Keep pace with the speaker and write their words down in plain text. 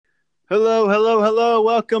Hello, hello, hello.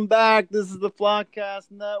 Welcome back. This is the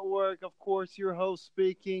Flockcast Network. Of course, your host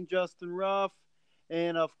speaking, Justin Ruff.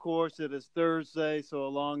 And of course, it is Thursday, so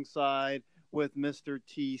alongside with Mr.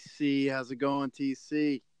 TC. How's it going,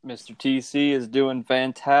 TC? Mr. TC is doing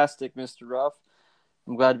fantastic, Mr. Ruff.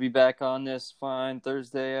 I'm glad to be back on this fine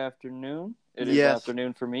Thursday afternoon. It is Yes.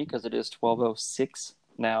 afternoon for me because it is 12:06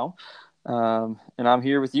 now. And I'm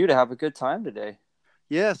here with you to have a good time today.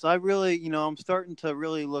 Yes, I really, I'm starting to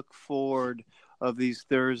really look forward of these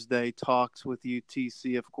Thursday talks with you,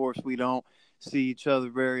 TC. Of course, we don't see each other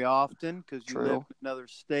very often because you live True. in another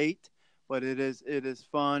state, but it is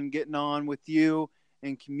fun getting on with you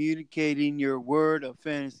and communicating your word of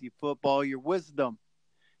fantasy football, your wisdom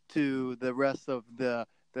to the rest of the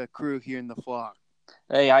crew here in the flock.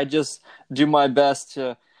 Hey, I just do my best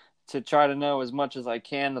to try to know as much as I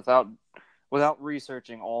can without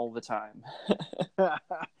researching all the time.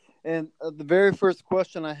 And the very first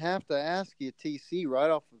question I have to ask you, TC,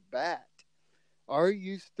 right off the bat, are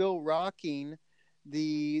you still rocking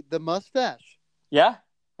the mustache? Yeah,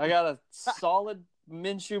 I got a solid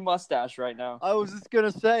Minshew mustache right now. I was just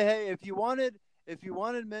gonna say, hey, if you wanted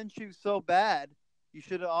Minshew so bad, you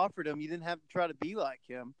should have offered him. You didn't have to try to be like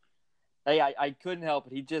him. Hey, I couldn't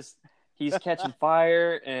help it. He's catching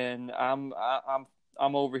fire, and I'm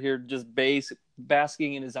over here just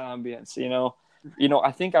basking in his ambience.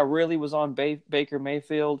 I think I really was on Baker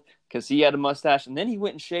Mayfield because he had a mustache, and then he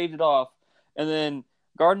went and shaved it off, and then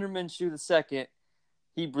Gardner Minshew the second,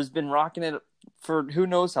 he was been rocking it for who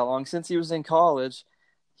knows how long since he was in college.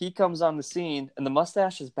 He comes on the scene, and the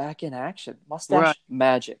mustache is back in action. Right, Mustache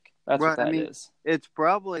magic. That's what right. I that mean, is. that's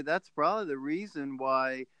probably the reason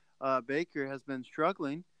why Baker has been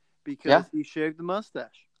struggling because Yeah, he shaved the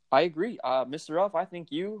mustache. I agree. Mr. Ruff, I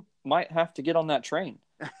think you might have to get on that train.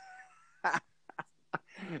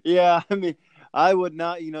 Yeah, I mean, I would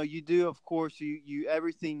not. You do, of course. You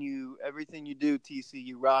everything you do, TC.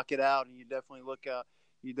 You rock it out, and you definitely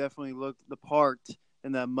look the part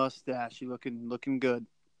in that mustache. You looking good.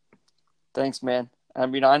 Thanks, man. I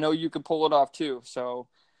mean, I know you could pull it off too, so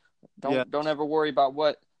Yeah. don't ever worry about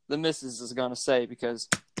what the missus is gonna say because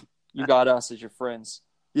you got us as your friends.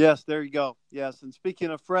 Yes, there you go. Yes, and speaking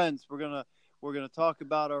of friends, we're gonna talk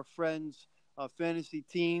about our friends' fantasy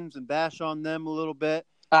teams and bash on them a little bit.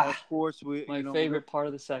 Of Ah, course, we my we're favorite part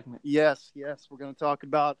of the segment. yes, we're gonna talk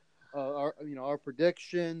about our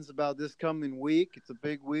predictions about this coming week. It's a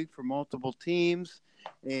big week for multiple teams,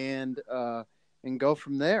 and go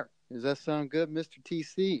from there. Does that sound good, Mister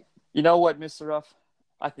TC? You know what, Mr. Ruff?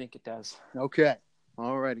 I think it does. Okay.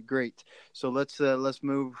 All righty, great. So let's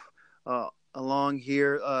move along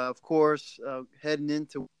here. Of course, heading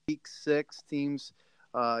into week six, teams,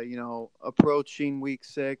 approaching week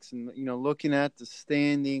six, and looking at the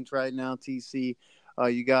standings right now. TC,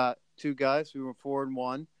 you got two guys who are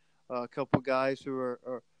 4-1, a couple guys who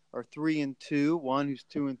are 3-2, one who's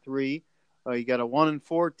 2-3. You got a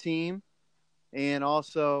 1-4 team, and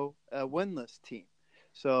also a winless team.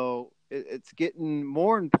 So it's getting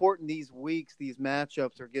more important these weeks. These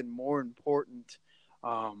matchups are getting more important.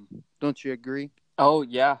 Don't you agree? Oh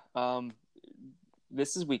yeah.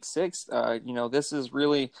 This is week 6. This is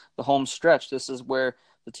really the home stretch. This is where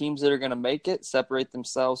the teams that are going to make it separate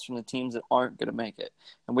themselves from the teams that aren't going to make it.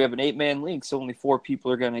 And we have an 8-man league, so only 4 people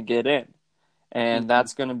are going to get in. And Mm-hmm.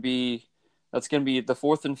 that's going to be the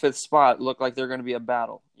 4th and 5th spot look like they're going to be a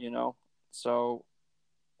battle. So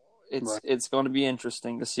it's Right. it's going to be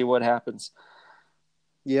interesting to see what happens.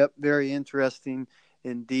 Yep, very interesting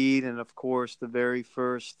indeed. And of course, the very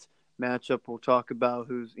first matchup we'll talk about,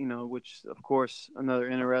 which of course another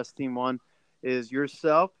interesting one, is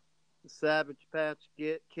yourself, the Savage Patch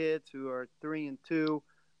Kids, who are 3-2,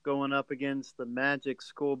 going up against the Magic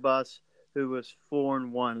School Bus, who was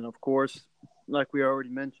 4-1. And of course, like we already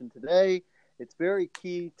mentioned today, it's very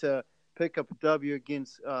key to pick up a W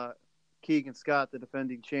against Keegan Scott, the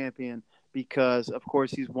defending champion, because of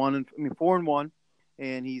course he's 4-1,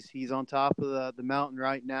 and he's on top of the mountain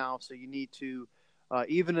right now. So you need to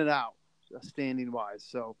even it out standing wise.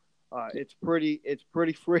 So it's pretty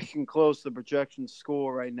freaking close. The projection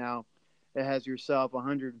score right now, it has yourself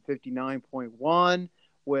 159.1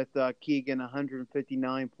 with Keegan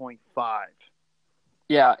 159.5.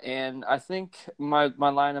 Yeah, and I think my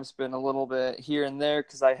lineup's been a little bit here and there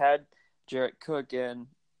because I had Jarrett Cook in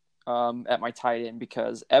at my tight end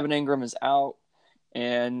because Evan Ingram is out,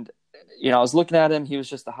 and I was looking at him. He was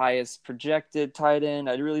just the highest projected tight end.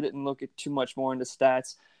 I really didn't look at too much more into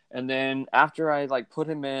stats. And then after I put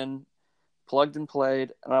him in, plugged and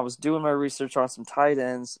played, and I was doing my research on some tight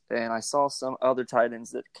ends, and I saw some other tight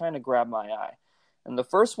ends that kind of grabbed my eye. And the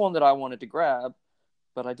first one that I wanted to grab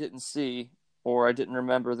but I didn't see or I didn't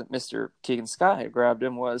remember that Mr. Keegan Scott had grabbed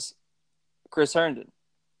him was Chris Herndon.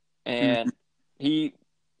 Mhm. And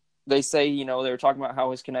they say, they were talking about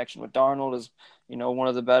how his connection with Darnold is, one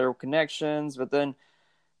of the better connections. But then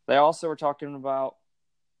they also were talking about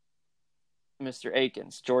Mr.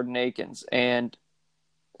 Akins, Jordan Akins, and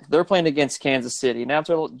they're playing against Kansas City. And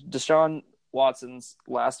after Deshaun Watson's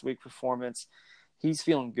last week performance, he's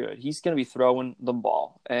feeling good. He's going to be throwing the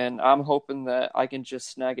ball. And I'm hoping that I can just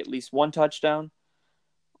snag at least one touchdown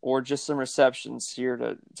or just some receptions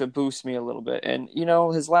here to boost me a little bit. And,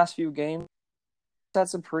 his last few games had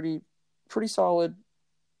some pretty solid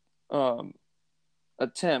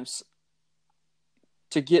attempts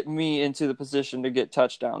to get me into the position to get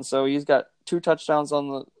touchdowns. So he's got 2 touchdowns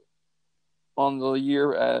on the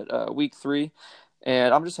year at week 3,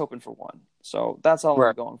 and I'm just hoping for one. So that's all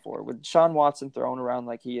I'm going for. With Deshaun Watson throwing around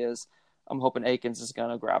like he is, I'm hoping Akins is going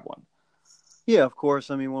to grab one. Yeah, of course.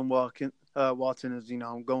 I mean, when Watson is,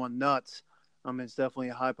 going nuts, it's definitely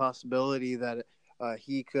a high possibility that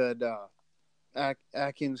he could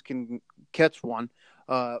Atkins can catch one.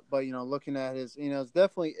 But looking at his, it's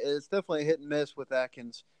definitely a hit and miss with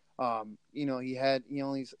Atkins.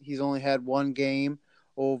 He's only had one game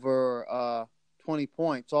over 20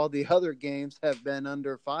 points. All the other games have been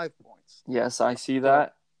under 5 points. Yes, I see that.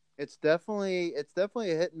 So it's definitely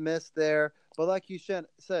a hit and miss there. But like you said,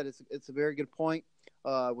 it's a very good point.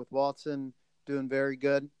 With Watson doing very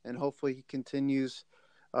good, and hopefully he continues.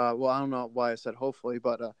 Well, I don't know why I said hopefully,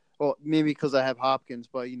 but well, maybe because I have Hopkins,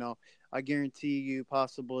 but I guarantee you,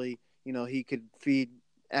 possibly, he could feed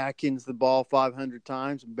Atkins the ball 500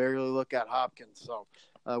 times and barely look at Hopkins. So,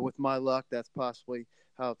 with my luck, that's possibly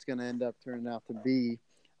how it's going to end up turning out to be.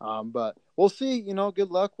 But we'll see.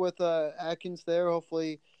 Good luck with Atkins there.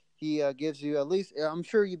 Hopefully, he gives you at least. I'm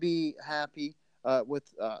sure you'd be happy with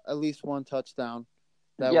at least one touchdown.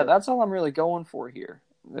 That's all I'm really going for here.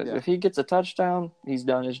 Yeah. If he gets a touchdown, he's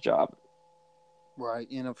done his job. Right,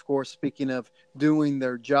 and of course, speaking of doing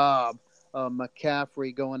their job,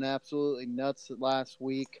 McCaffrey going absolutely nuts last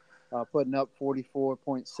week, putting up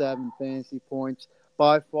 44.7 fantasy points.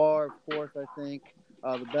 By far, of course, I think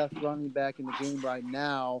the best running back in the game right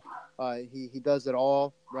now. He does it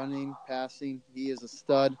all, running, passing. He is a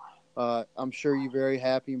stud. I'm sure you're very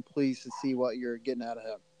happy and pleased to see what you're getting out of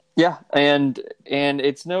him. Yeah, and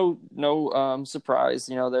it's no surprise.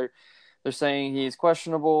 They're saying he's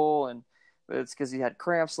questionable, and it's because he had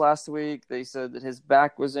cramps last week. They said that his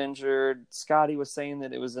back was injured. Scotty was saying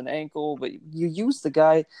that it was an ankle, but you use the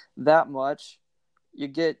guy that much, you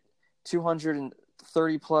get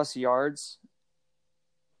 230 plus yards,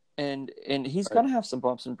 and he's gonna have some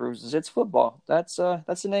bumps and bruises. It's football. That's the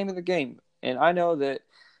name of the game, and I know that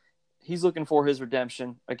he's looking for his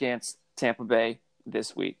redemption against Tampa Bay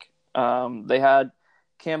this week. They had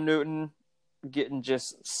Cam Newton getting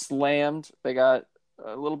just slammed. They got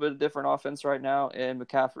a little bit of different offense right now, and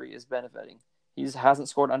McCaffrey is benefiting. He hasn't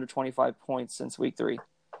scored under 25 points since week 3.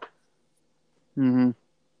 Mm-hmm.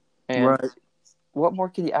 And right. What more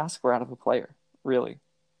can you ask for out of a player, really?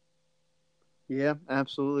 Yeah,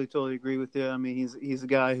 absolutely. Totally agree with you. I mean, he's a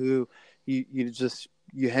guy who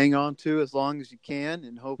you hang on to as long as you can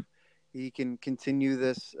and hope he can continue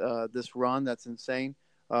this run. That's insane.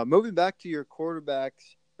 Moving back to your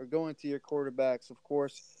quarterbacks, or going to your quarterbacks, of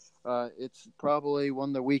course, it's probably one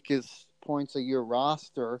of the weakest points of your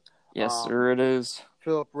roster. Yes, sir, it is.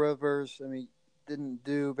 Phillip Rivers, didn't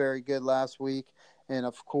do very good last week. And,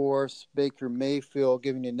 of course, Baker Mayfield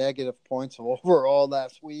giving you negative points overall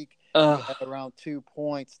last week. You had around 2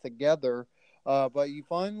 points together. But you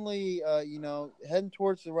finally, heading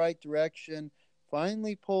towards the right direction,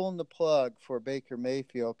 finally pulling the plug for Baker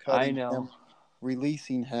Mayfield, cutting him,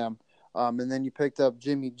 releasing him. And then you picked up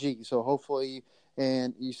Jimmy G. So hopefully,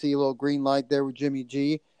 and you see a little green light there with Jimmy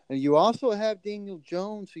G. And you also have Daniel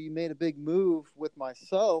Jones, who you made a big move with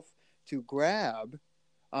myself to grab.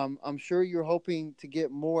 I'm sure you're hoping to get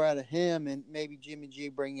more out of him, and maybe Jimmy G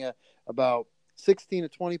bring you about 16 to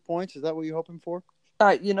 20 points. Is that what you're hoping for?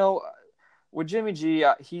 With Jimmy G,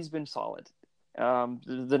 he's been solid.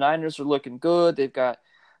 The Niners are looking good. They've got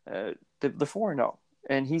the 4-0,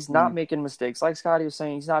 and he's not making mistakes. Like Scotty was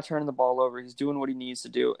saying, he's not turning the ball over. He's doing what he needs to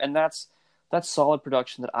do, and that's solid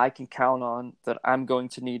production that I can count on, that I'm going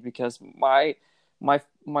to need, because my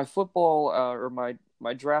football or my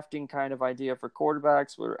drafting kind of idea for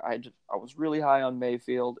quarterbacks, where I was really high on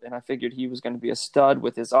Mayfield, and I figured he was going to be a stud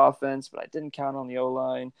with his offense, but I didn't count on the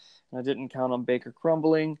O-line, and I didn't count on Baker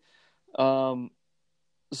crumbling.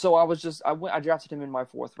 So I drafted him in my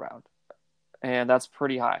 4th round, and that's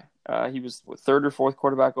pretty high. He was third or fourth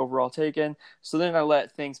quarterback overall taken. So then I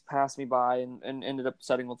let things pass me by and ended up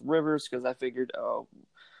setting with Rivers because I figured,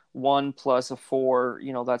 1 plus a 4,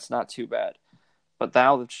 that's not too bad. But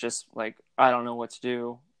now it's just like I don't know what to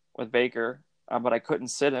do with Baker. But I couldn't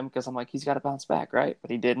sit him because I'm like, he's got to bounce back, right? But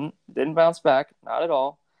he didn't. Didn't bounce back, not at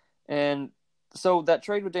all. And so that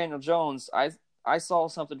trade with Daniel Jones, I saw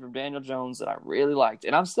something from Daniel Jones that I really liked,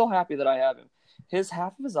 and I'm still happy that I have him.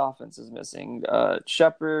 Half of his offense is missing.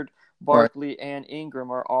 Shepard, Right. Barkley, and Ingram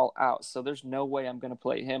are all out, so there's no way I'm going to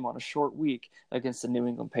play him on a short week against the New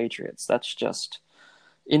England Patriots. That's just,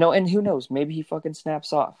 and who knows? Maybe he fucking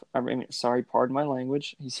snaps off. I mean, sorry, pardon my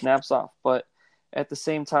language. He snaps off, but at the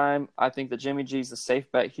same time, I think that Jimmy G's a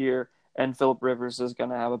safe bet here, and Philip Rivers is going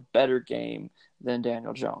to have a better game than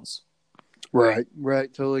Daniel Jones. Right.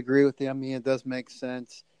 Totally agree with you. I mean, it does make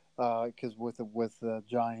sense because with the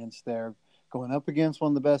Giants, they're going up against one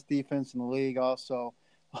of the best defense in the league. Also,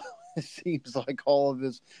 it seems like all of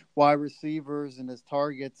his wide receivers and his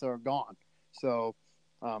targets are gone. So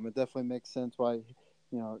it definitely makes sense why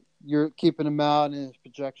you're keeping him out, and his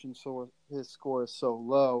projection his score is so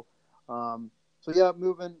low. So yeah,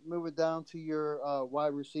 moving down to your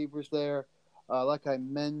wide receivers there. Like I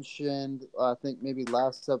mentioned, I think maybe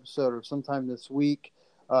last episode or sometime this week,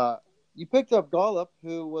 you picked up Gallup,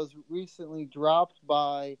 who was recently dropped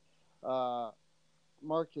by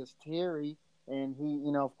Marcus Terry, and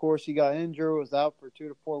he, of course, he got injured, was out for 2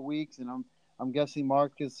 to 4 weeks, and I'm guessing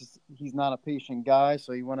Marcus, he's not a patient guy,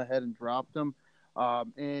 so he went ahead and dropped him,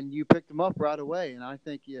 and you picked him up right away, and I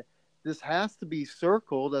think this has to be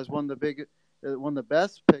circled as one of the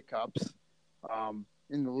best pickups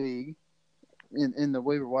in the league. In the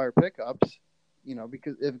waiver wire pickups,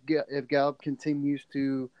 because if Gallup continues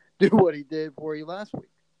to do what he did for you last week.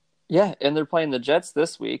 Yeah, and they're playing the Jets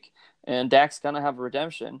this week, and Dak's gonna have a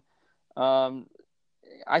redemption. I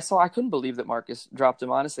couldn't believe that Marcus dropped him.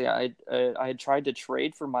 Honestly, I had tried to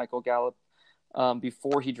trade for Michael Gallup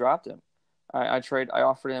before he dropped him. I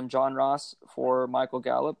offered him John Ross for Michael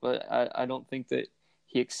Gallup, but I don't think that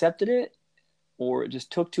he accepted it, or it just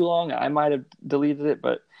took too long. I might have deleted it,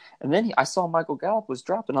 and then I saw Michael Gallup was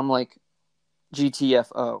dropped, and I'm like,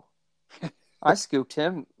 GTFO. I scooped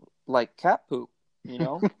him like cat poop,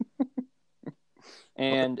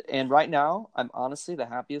 and right now I'm honestly the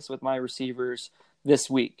happiest with my receivers this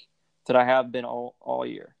week that I have been all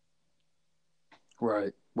year.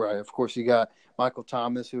 Right. Of course, you got Michael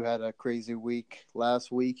Thomas, who had a crazy week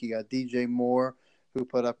last week. You got DJ Moore, who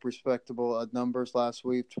put up respectable numbers last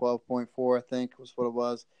week, 12.4, I think was what it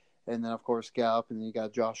was. And then, of course, Gallup, and then you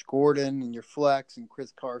got Josh Gordon and your flex and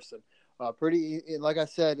Chris Carson. Like I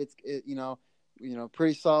said, it's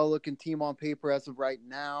pretty solid looking team on paper as of right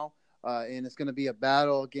now. And it's going to be a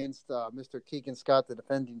battle against Mr. Keegan Scott, the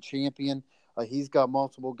defending champion. He's got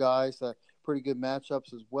multiple guys, pretty good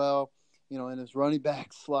matchups as well. In his running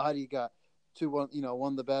back slot, he got two of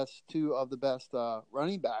the best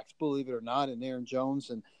running backs, believe it or not, in Aaron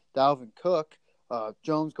Jones and Dalvin Cook.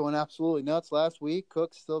 Jones going absolutely nuts last week.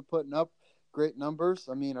 Cook still putting up great numbers.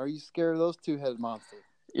 I mean, are you scared of those two-headed monsters?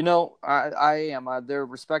 I am. They're a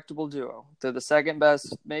respectable duo. They're the second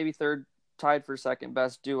best, maybe third, tied for second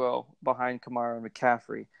best duo behind Kamara and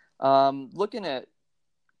McCaffrey. Looking at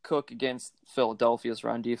Cook against Philadelphia's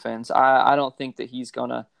run defense, I don't think that he's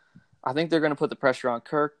gonna. I think they're going to put the pressure on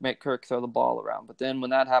Kirk, make Kirk throw the ball around. But then when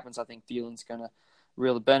that happens, I think Thielen's going to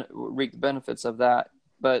really reap the benefits of that.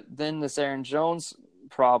 But then this Aaron Jones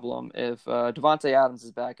problem, if Devontae Adams is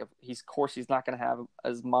back, he's not going to have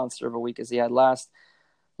as monster of a week as he had last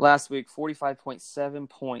week, 45.7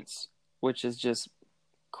 points, which is just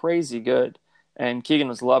crazy good. And Keegan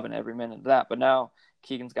was loving every minute of that. But now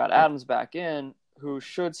Keegan's got Adams back in, who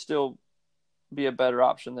should still be a better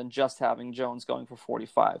option than just having Jones going for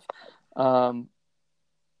 45.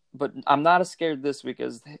 But I'm not as scared this week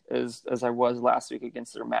as I was last week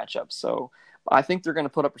against their matchup. So I think they're going to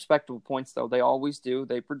put up respectable points, though. They always do.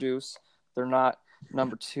 They produce. They're not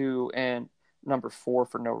number 2 and number 4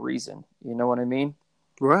 for no reason. You know what I mean?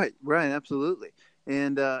 Right, absolutely.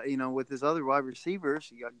 And, with his other wide receivers,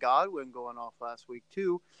 you got Godwin going off last week,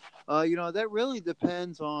 too. That really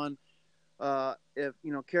depends on if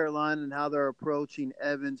Carolina and how they're approaching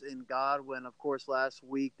Evans and Godwin. Of course, last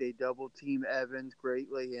week they double team Evans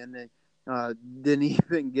greatly, and they didn't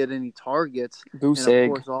even get any targets. Goose and of egg.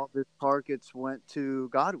 course, all the targets went to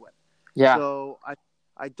Godwin. Yeah. So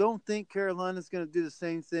I don't think Carolina's going to do the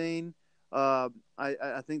same thing. I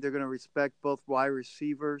think they're going to respect both wide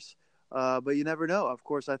receivers. But you never know. Of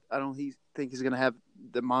course, I don't think he's going to have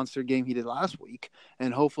the monster game he did last week,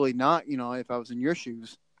 and hopefully not. If I was in your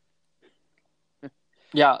shoes.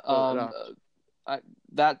 Yeah,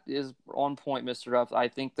 that is on point, Mr. Ruff. I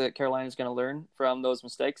think that Carolina is going to learn from those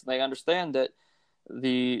mistakes. They understand that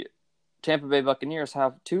the Tampa Bay Buccaneers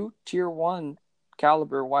have 2 Tier 1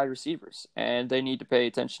 caliber wide receivers, and they need to pay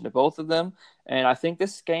attention to both of them. And I think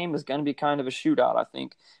this game is going to be kind of a shootout. I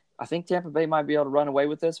think Tampa Bay might be able to run away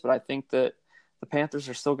with this, but I think that the Panthers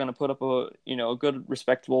are still going to put up a good,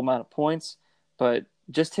 respectable amount of points. But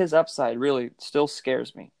just his upside really still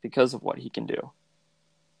scares me because of what he can do.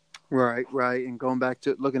 Right. And going back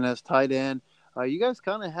to looking at his tight end, you guys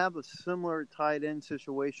kind of have a similar tight end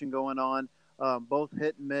situation going on, both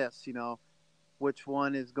hit and miss. Which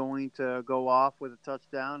one is going to go off with a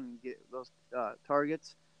touchdown and get those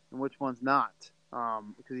targets, and which one's not.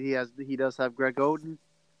 Because he does have Greg Olsen,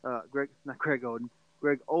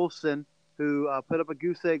 who put up a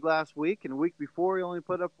goose egg last week, and the week before he only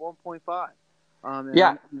put up 1.5.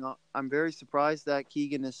 Yeah. I'm very surprised that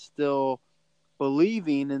Keegan is still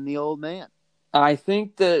believing in the old man. I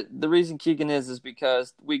think that the reason Keegan is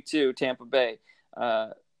because week 2, Tampa Bay,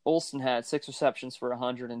 Olsen had 6 receptions for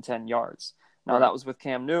 110 yards. Now, that was with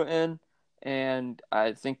Cam Newton, and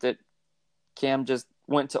I think that Cam just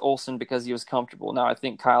went to Olsen because he was comfortable. Now, I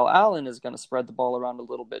think Kyle Allen is going to spread the ball around a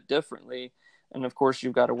little bit differently, and, of course,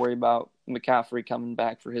 you've got to worry about McCaffrey coming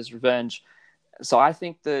back for his revenge. So I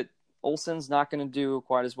think that Olsen's not going to do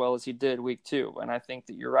quite as well as he did week 2, and I think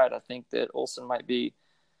that you're right. I think that Olsen might be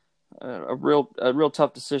a real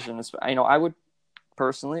tough decision. I would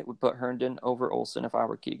personally put Herndon over Olsen if I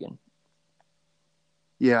were Keegan.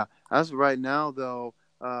 Yeah, as of right now, though,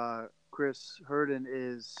 Chris Herndon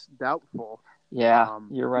is doubtful. Yeah,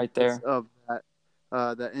 you're right there. Of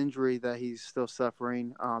that injury that he's still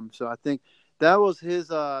suffering. So I think that was his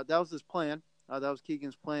plan. That was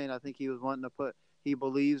Keegan's plan. I think he was wanting to he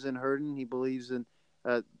believes in Herndon. He believes in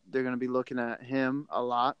they're going to be looking at him a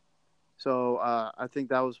lot. So I think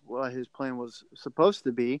that was what his plan was supposed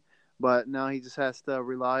to be. But now he just has to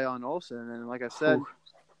rely on Olsen. And like I said,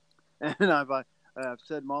 and I've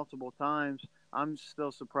said multiple times, I'm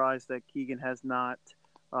still surprised that Keegan has not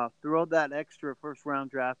thrown that extra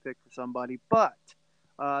first-round draft pick for somebody. But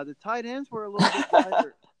the tight ends were a little bit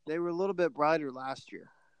brighter. They were a little bit brighter last year.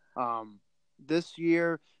 This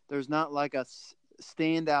year, there's not like a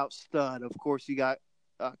standout stud. Of course, you got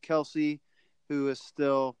Kelsey, who is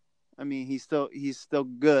still – he's still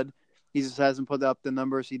good. He just hasn't put up the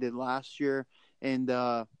numbers he did last year. And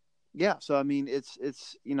yeah, so it's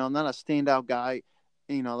not a standout guy,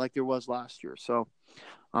 like there was last year. So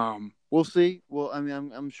we'll see. Well,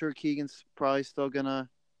 I'm sure Keegan's probably still gonna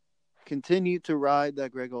continue to ride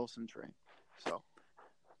that Greg Olsen train. So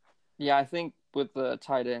yeah, I think with the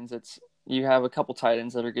tight ends, you have a couple tight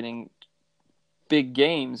ends that are getting big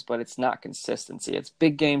games, but it's not consistency. It's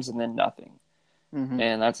big games and then nothing. Mm-hmm.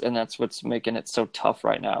 And that's what's making it so tough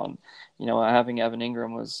right now. And having Evan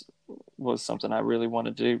Ingram was something I really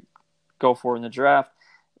wanted to go for in the draft,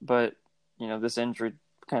 but this injury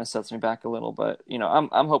kind of sets me back a little. But I'm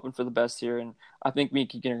hoping for the best here, and I think me and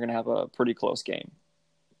Keegan are going to have a pretty close game.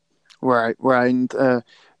 Right. And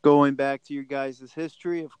going back to your guys'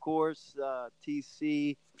 history, of course,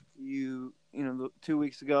 TC, you 2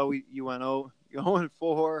 weeks ago you went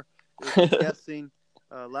 0-4. Guessing.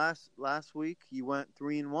 Last week you went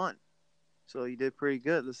 3-1, so you did pretty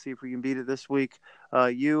good. Let's see if we can beat it this week.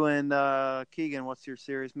 You and Keegan, what's your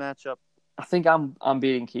series matchup? I think I'm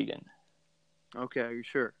beating Keegan. Okay, are you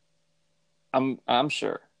sure? I'm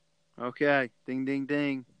sure. Okay, ding ding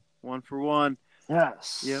ding, 1-1.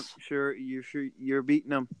 Yes. Yep, sure. You're beating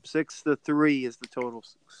them. 6-3 is the total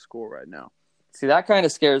score right now. See, that kind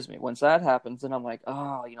of scares me. Once that happens, then I'm like,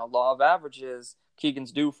 law of averages,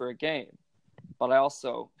 Keegan's due for a game. But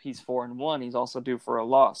he's 4-1. He's also due for a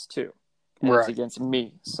loss too, and it's against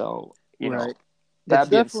me. So that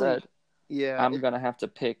being said, I'm gonna have to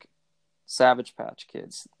pick Savage Patch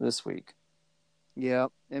Kids this week. Yeah,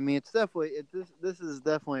 it's definitely this is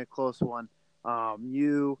definitely a close one.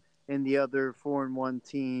 You and the other 4-1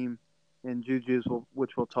 team in Juju's,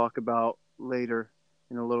 which we'll talk about later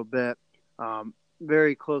in a little bit.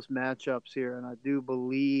 Very close matchups here, and I do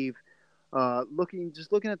believe. Looking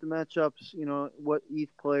at the matchups, what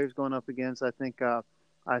each player is going up against, I think I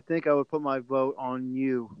would put my vote on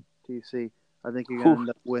you, TC. I think you're going to end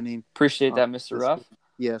up winning. Appreciate that, Mr. Ruff.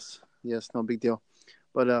 Yes, no big deal.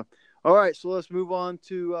 But all right, so let's move on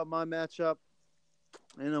to my matchup.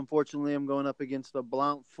 And unfortunately, I'm going up against the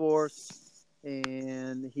Blount Force,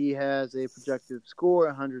 and he has a projected score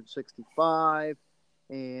 165,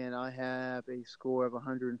 and I have a score of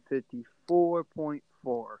 154.4.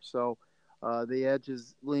 So. The edge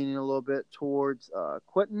is leaning a little bit towards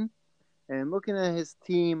Quentin. And looking at his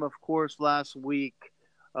team, of course, last week,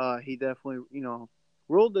 he definitely,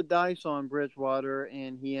 rolled the dice on Bridgewater,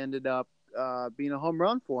 and he ended up being a home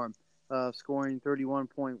run for him, scoring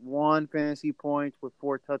 31.1 fantasy points with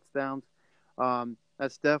 4 touchdowns.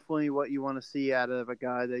 That's definitely what you want to see out of a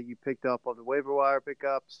guy that you picked up on the waiver wire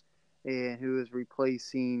pickups and who is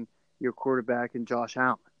replacing your quarterback in Josh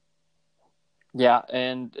Allen. Yeah,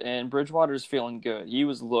 and Bridgewater's feeling good. He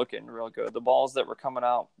was looking real good. The balls that were coming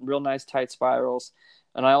out, real nice tight spirals.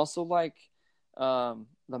 And I also like the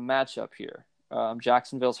matchup here.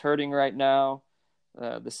 Jacksonville's hurting right now.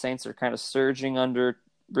 The Saints are kind of surging under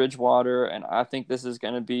Bridgewater, and I think this is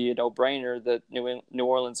going to be a no-brainer that New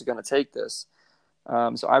Orleans is going to take this.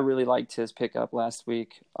 So I really liked his pickup last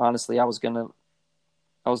week. Honestly, I was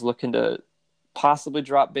looking to possibly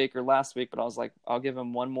drop Baker last week, but I was like, I'll give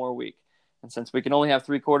him one more week. And since we can only have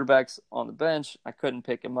 3 quarterbacks on the bench, I couldn't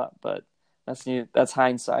pick him up. But that's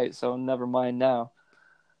hindsight, so never mind now.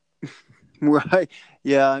 Right?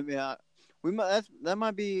 Yeah. I mean, that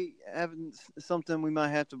might be having something we might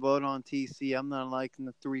have to vote on. TC. I'm not liking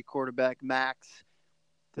the 3 quarterback max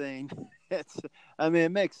thing.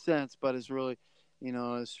 It makes sense, but it's really,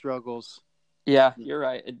 it struggles. Yeah, you're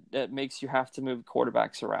right. It makes you have to move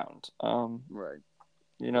quarterbacks around. Right.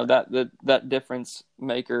 That difference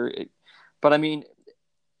maker. But I mean,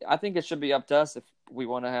 I think it should be up to us if we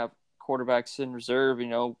want to have quarterbacks in reserve.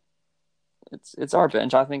 It's our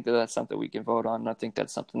bench. I think that's something we can vote on. And I think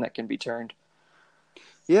that's something that can be turned.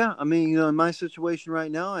 Yeah, I mean, in my situation right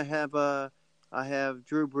now, I have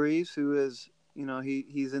Drew Brees, who is,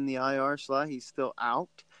 he's in the IR slot. He's still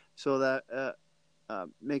out, so that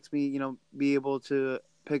makes me, be able to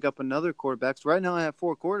pick up another quarterback. So right now, I have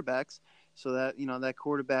 4 quarterbacks, so that that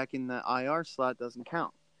quarterback in the IR slot doesn't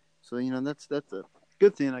count. So that's a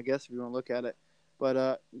good thing, I guess, if you want to look at it.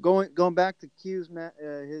 But going back to Q's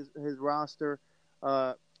his roster,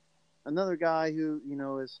 another guy who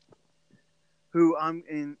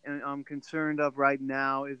I'm concerned of right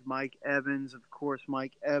now is Mike Evans. Of course,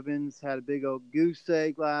 Mike Evans had a big old goose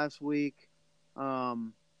egg last week.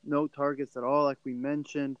 No targets at all, like we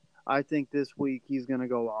mentioned. I think this week he's going to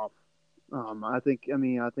go off. I think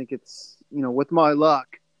it's with my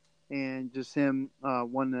luck and just him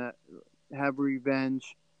want to have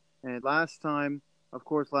revenge. And last time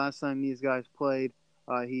these guys played,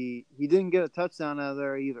 he didn't get a touchdown out of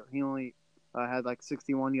there either. He only had like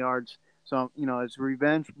 61 yards. So, it's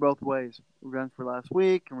revenge both ways. Revenge for last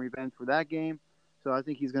week and revenge for that game. So I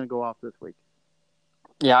think he's going to go off this week.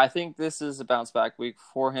 Yeah, I think this is a bounce-back week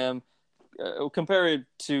for him. Compared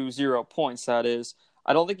to 0 points, that is.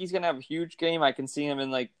 I don't think he's going to have a huge game. I can see him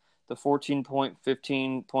in like the 14-point,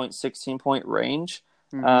 15-point, 16-point range.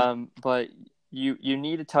 Mm-hmm. But you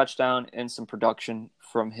need a touchdown and some production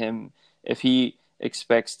from him if he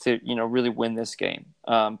expects to, really win this game.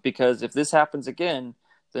 Because if this happens again,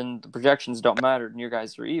 then the projections don't matter and your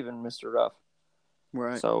guys are even, Mr. Ruff.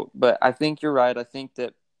 Right. So, but I think you're right. I think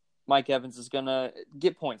that Mike Evans is going to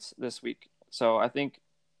get points this week. So I think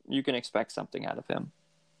you can expect something out of him.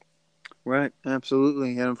 Right.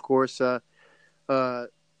 Absolutely. And of course,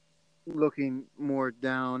 looking more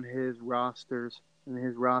down his roster,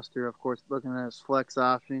 of course, looking at his flex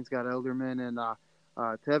options, he's got Elderman and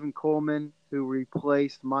Tevin Coleman, who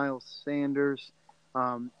replaced Miles Sanders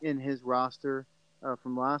in his roster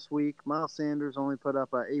from last week. Miles Sanders only put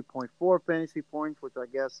up 8.4 fantasy points, which I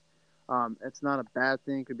guess it's not a bad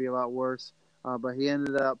thing. Could be a lot worse. But he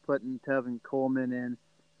ended up putting Tevin Coleman in,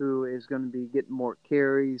 who is going to be getting more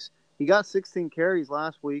carries. He got 16 carries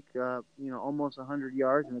last week, almost 100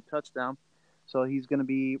 yards and a touchdown. So he's going to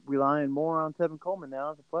be relying more on Tevin Coleman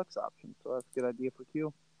now as a flex option. So that's a good idea for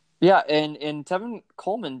Q. Yeah, and Tevin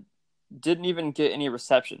Coleman didn't even get any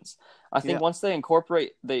receptions. I think once they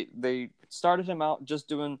incorporate, they started him out just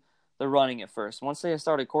doing the running at first. Once they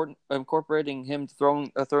started incorporating him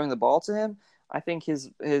throwing the ball to him, I think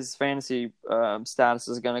his fantasy status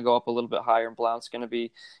is going to go up a little bit higher, and Blount's going to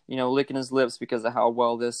be, licking his lips because of how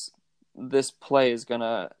well this play is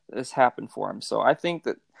this happen for him. So I think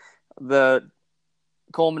that the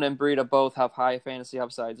Coleman and Breida both have high fantasy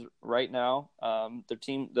upsides right now. Their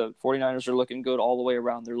team, the 49ers, are looking good all the way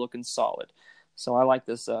around. They're looking solid. So I like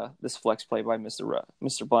this flex play by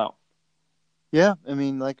Mr. Blount. Yeah, I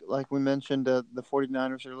mean, like we mentioned, the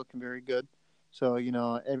 49ers are looking very good. So,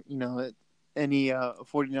 any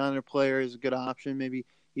 49er player is a good option, maybe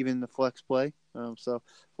even the flex play. So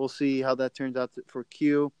we'll see how that turns out for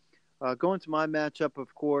Q. Going to my matchup,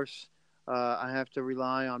 of course, I have to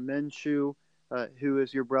rely on Minshew, who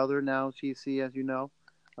is your brother now, TC, as you know.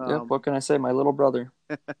 Yep, what can I say? My little brother.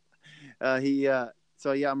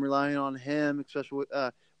 I'm relying on him, especially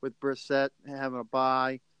with Brissett having a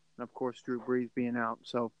bye. and of course Drew Brees being out.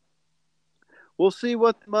 So we'll see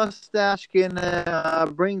what the mustache can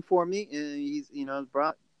bring for me. He's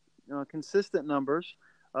brought consistent numbers,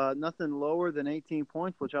 nothing lower than 18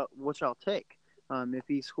 points, which I'll take. If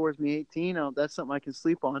he scores me 18, that's something I can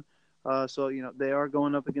sleep on. So they are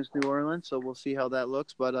going up against New Orleans, so we'll see how that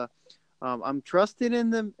looks. But I'm trusting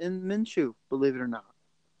in Minshew, believe it or not.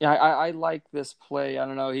 Yeah, I like this play. I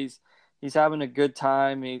don't know. He's having a good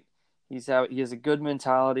time. He has a good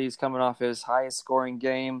mentality. He's coming off his highest scoring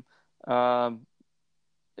game.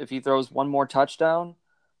 If he throws one more touchdown,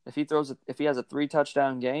 if he has a 3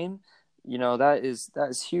 touchdown game, that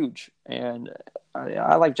is huge. And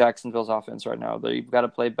I like Jacksonville's offense right now. They've got to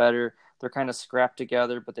play better. They're kind of scrapped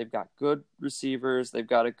together, but they've got good receivers. They've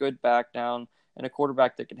got a good back down and a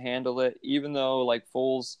quarterback that can handle it. Even though like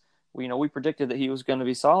Foles, we predicted that he was going to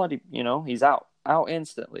be solid. He's out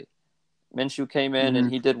instantly. Minshew came in and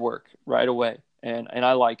he did work right away, and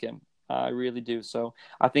I like him. I really do. So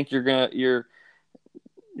I think your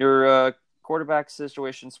quarterback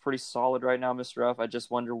situation is pretty solid right now, Mr. F. I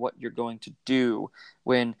just wonder what you're going to do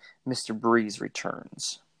when Mr. Brees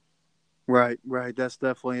returns. Right. That's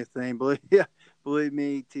definitely a thing. Believe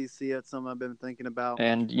me, TC, that's something I've been thinking about.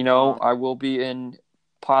 And I will be in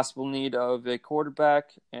possible need of a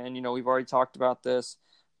quarterback, and we've already talked about this,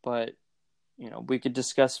 but we could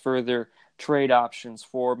discuss further trade options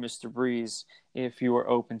for Mr. Brees if you are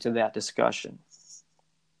open to that discussion.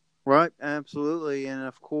 Right, absolutely. And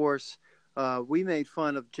of course, we made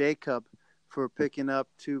fun of Jacob for picking up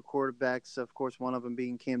 2 quarterbacks, of course, one of them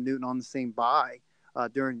being Cam Newton on the same bye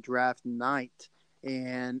during draft night.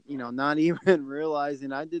 And, not even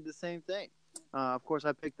realizing I did the same thing. Of course,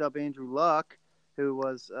 I picked up Andrew Luck, who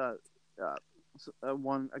was a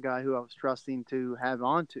guy who I was trusting to hang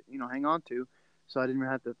on to. So I didn't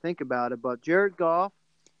have to think about it. But Jared Goff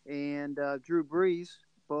and Drew Brees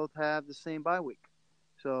both have the same bye week.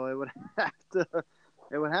 So it would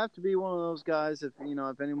have to be one of those guys. If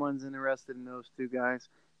anyone's interested in those 2 guys,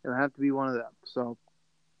 it would have to be one of them. So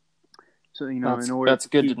in order that's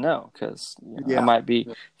good to know, because I might be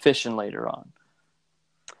fishing later on.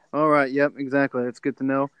 All right. Yep. Exactly. That's good to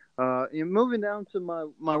know. Moving down to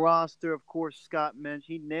my roster, of course, Scott mentioned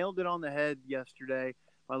he nailed it on the head yesterday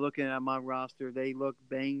by looking at my roster. They look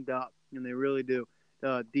banged up, and they really do.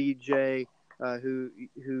 DJ,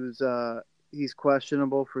 he's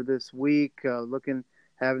questionable for this week,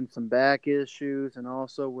 having some back issues, and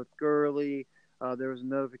also with Gurley, there was a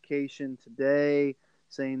notification today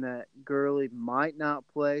saying that Gurley might not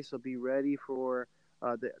play, so be ready for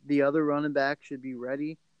the other running back should be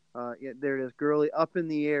ready. There it is, Gurley up in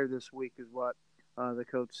the air this week is what the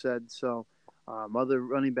coach said. So other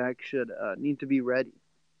running backs should need to be ready.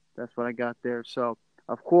 That's what I got there. So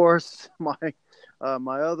of course my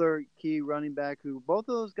other key running back, who both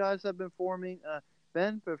of those guys have been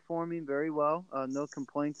performing very well. No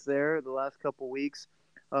complaints there the last couple weeks.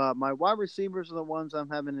 My wide receivers are the ones I'm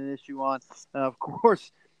having an issue on. Of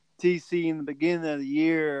course, TC, in the beginning of the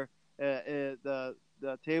year, the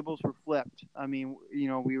tables were flipped. I mean,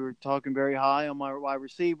 we were talking very high on my wide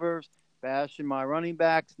receivers, bashing my running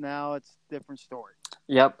backs. Now it's a different story.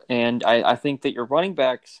 Yep, and I think that your running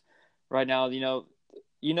backs right now,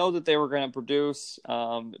 that they were going to produce,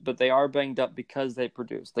 but they are banged up because they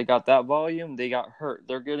produced. They got that volume. They got hurt.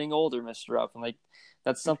 They're getting older, Mr. F, and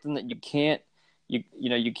that's something that you can't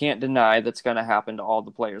deny that's going to happen to all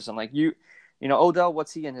the players. And Odell,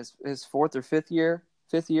 what's he in his 4th or 5th year?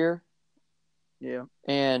 5th year. Yeah.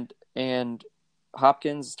 And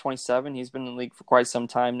Hopkins is 27. He's been in the league for quite some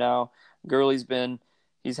time now. Gurley's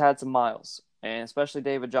he's had some miles, and especially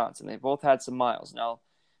David Johnson. They both had some miles. Now,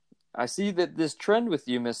 I see that this trend with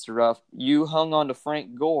you, Mr. Ruff, you hung on to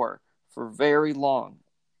Frank Gore for very long.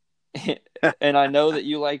 And I know that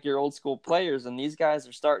you like your old school players, and these guys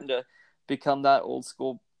are starting to become that old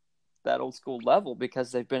school level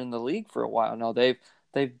because they've been in the league for a while now. They've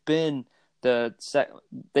been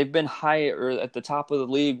they've been higher at the top of the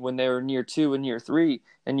league when they were in year 2 and year 3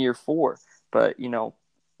 and year 4. But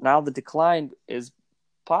now the decline is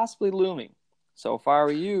possibly looming. So if I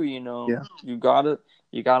were you, you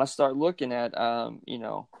gotta start looking at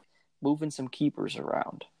moving some keepers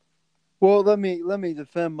around. Well, let me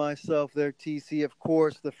defend myself there, TC. Of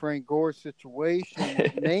course, the Frank Gore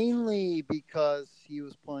situation, mainly because he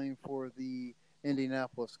was playing for the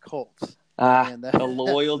Indianapolis Colts. The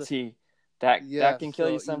loyalty that can kill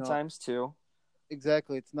you sometimes too.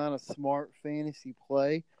 Exactly, it's not a smart fantasy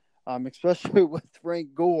play, especially with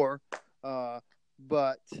Frank Gore.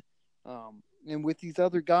 But and with these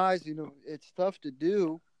other guys, it's tough to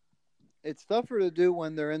do. It's tougher to do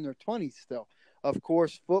when they're in their 20s still. Of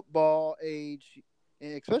course, football age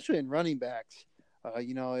especially in running backs.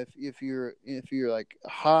 If you're like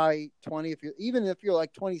high 20, if you're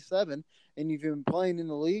like 27 and you've been playing in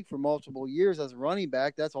the league for multiple years as a running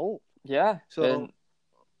back, that's old. Yeah, So and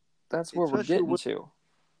that's where we're getting to.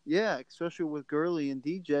 Yeah, especially with Gurley and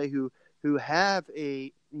DJ who have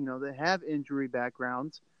they have injury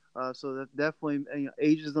backgrounds, so that definitely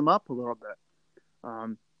ages them up a little bit.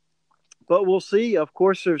 But we'll see. Of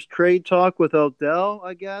course, there's trade talk with Odell,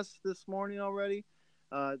 I guess, this morning already.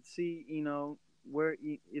 See, where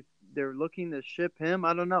if they're looking to ship him,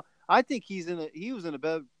 I don't know. I think he was in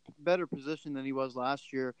a better position than he was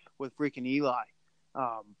last year with freaking Eli.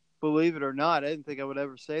 Believe it or not, I didn't think I would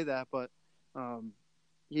ever say that, but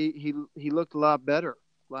he looked a lot better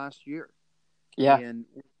last year. Yeah. And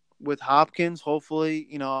with Hopkins, hopefully,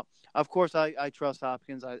 of course, I trust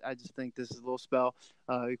Hopkins. I just think this is a little spell.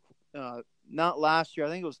 Not last year. I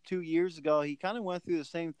think it was 2 years ago. He kind of went through the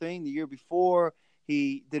same thing the year before.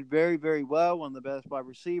 He did very, very well, one of the best wide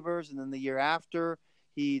receivers. And then the year after,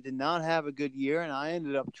 he did not have a good year, and I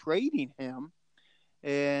ended up trading him.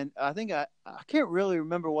 And I think I can't really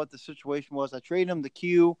remember what the situation was. I traded him to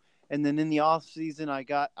Q, and then in the offseason, I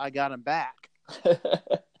got him back.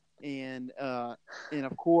 And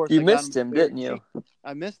of course, you missed him, didn't you?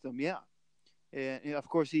 I missed him, yeah. And of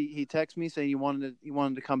course, he texted me saying he wanted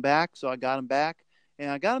to come back, so I got him back, and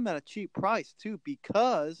I got him at a cheap price too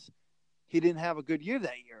because he didn't have a good year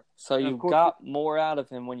that year. So you got more out of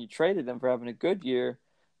him when you traded him for having a good year,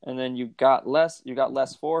 and then you got less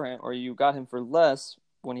for him, or you got him for less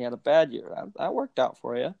when he had a bad year. That worked out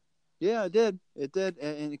for you. Yeah, it did. It did,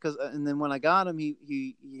 and then when I got him,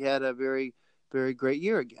 he had a very, very great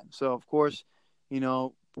year again. So of course, I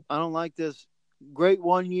don't like this. Great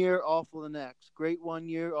 1 year, awful the next. Great 1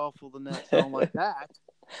 year, awful the next. I don't like that.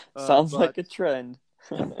 Sounds like a trend.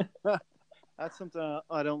 That's something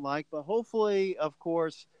I don't like. But hopefully, of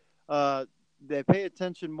course, they pay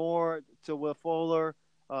attention more to Will Fuller,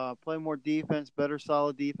 play more defense, better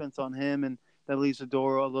solid defense on him, and that leaves the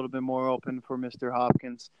door a little bit more open for Mr.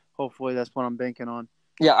 Hopkins. Hopefully, that's what I'm banking on.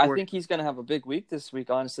 Yeah, I think he's going to have a big week this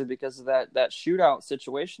week, honestly, because of that shootout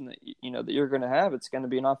situation that that you're going to have. It's going to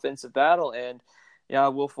be an offensive battle, and yeah,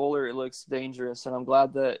 Will Fuller, it looks dangerous, and I'm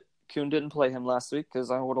glad that Kuhn didn't play him last week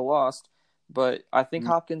because I would have lost. But I think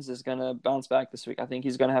Hopkins is going to bounce back this week. I think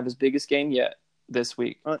he's going to have his biggest game yet this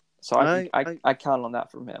week. So I count on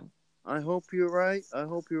that from him. I hope you're right.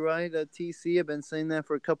 TC, I've been saying that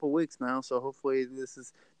for a couple of weeks now, so hopefully this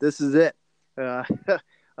is it.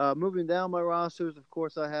 Moving down my rosters, of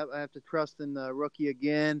course, I have to trust in the rookie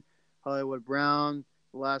again, Hollywood Brown.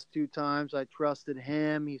 The last 2 times I trusted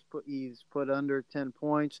him. He's put under 10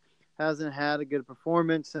 points. Hasn't had a good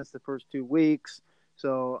performance since the first 2 weeks.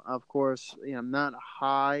 So of course, I'm not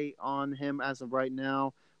high on him as of right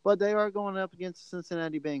now. But they are going up against the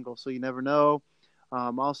Cincinnati Bengals, so you never know.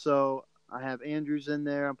 Also, I have Andrews in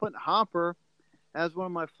there. I'm putting Hopper as one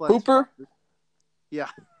of my flex. Hooper? Yeah.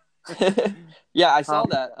 Yeah, I saw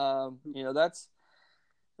that. That's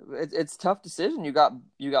it's a tough decision. You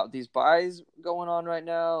got these buys going on right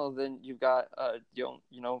now. Then you've got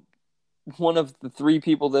one of the 3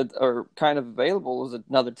 people that are kind of available is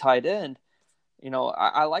another tight end.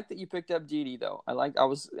 I like that you picked up Dede though. I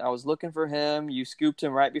was looking for him. You scooped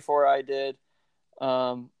him right before I did.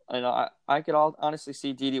 And I could honestly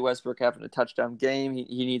see Dede Westbrook having a touchdown game.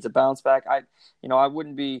 He needs a bounce back. I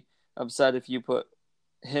wouldn't be upset if you put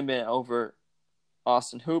him in over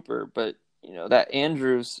Austin Hooper, but that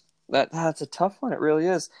Andrews, that's a tough one. It really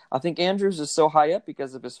is. I think Andrews is so high up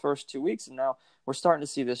because of his first 2 weeks, and now we're starting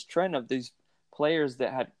to see this trend of these players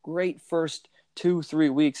that had great first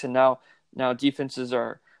 2-3 weeks, and now defenses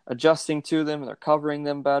are adjusting to them and they're covering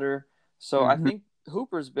them better. So I think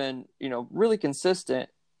Hooper's been, really consistent.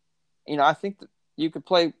 I think that you could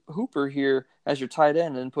play Hooper here as your tight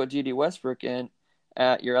end and put Dede Westbrook in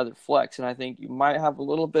at your other flex, and I think you might have a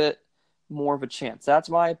little bit more of a chance. That's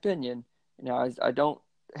my opinion. I don't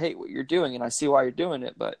hate what you're doing, and I see why you're doing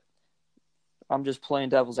it, but I'm just playing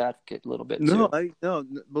devil's advocate a little bit too. No,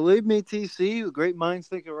 believe me, TC, great minds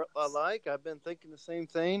think alike. I've been thinking the same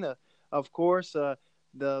thing. Of course,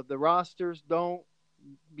 the rosters don't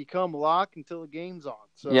become locked until the game's on.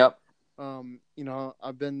 So, yep.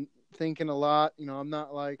 I've been thinking a lot. I'm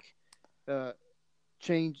not like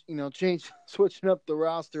switching up the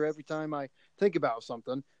roster every time I think about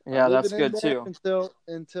something. Yeah, that's good too.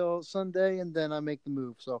 Until Sunday, and then I make the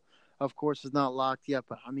move. So, of course, it's not locked yet,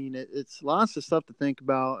 but I mean, it's lots of stuff to think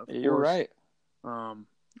about. You're right.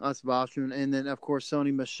 Lots of options, and then of course,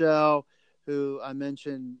 Sony Michel, who I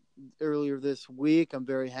mentioned earlier this week. I'm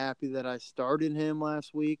very happy that I started him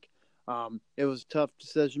last week. It was a tough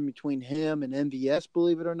decision between him and MVS,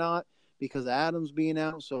 believe it or not, because Adams being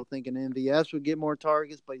out. So thinking MVS would get more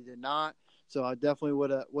targets, but he did not. So I definitely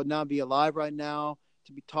would not be alive right now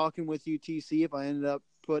to be talking with you, TC, if I ended up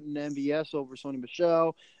putting MVS over Sony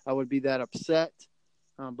Michel. I would be that upset.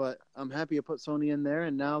 But I'm happy to put Sony in there,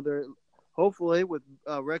 and now they're hopefully with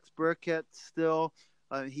Rex Burkhead still.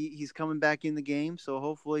 He's coming back in the game, so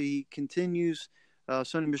hopefully he continues.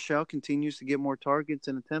 Sony Michel continues to get more targets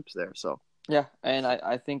and attempts there. So yeah, and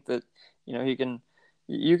I think that you can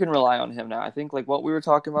rely on him now. I think like what we were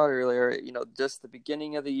talking about earlier, just the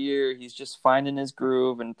beginning of the year, he's just finding his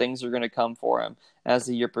groove, and things are going to come for him as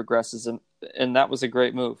the year progresses, and that was a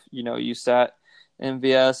great move. You sat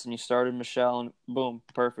MVS and you started Michel, and boom,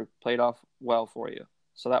 perfect, played off well for you.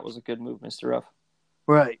 So that was a good move, Mr. Ruff.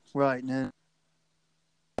 Right, and then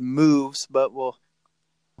moves, but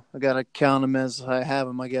I gotta count them as I have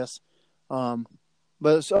them, I guess. But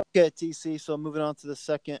it's okay, TC. So moving on to the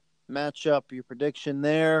second matchup, your prediction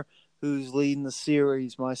there. Who's leading the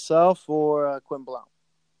series, myself or Quinn Blount?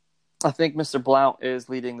 I think Mr. Blount is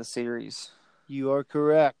leading the series. You are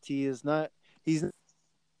correct. He is not. He's.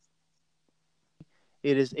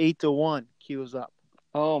 It is 8-1. Q is up.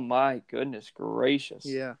 Oh my goodness gracious!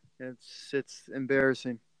 Yeah, it's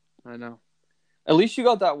embarrassing. I know. At least you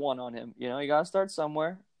got that one on him. You got to start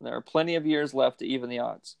somewhere. There are plenty of years left to even the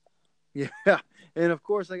odds. Yeah, and of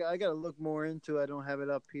course I got to look more into it. I don't have it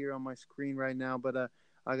up here on my screen right now, but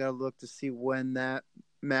I got to look to see when that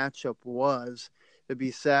matchup was. It'd be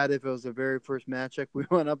sad if it was the very first matchup we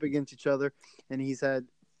went up against each other, and he's had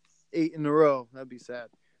 8 in a row. That'd be sad.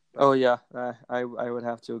 Oh yeah, I would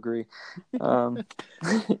have to agree.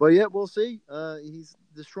 But yeah, we'll see. He's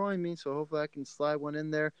destroying me, so hopefully I can slide one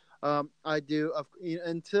in there. I do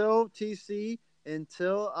until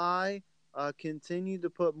I continue to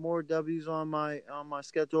put more W's on my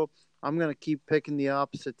schedule. I'm gonna keep picking the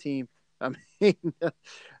opposite team. I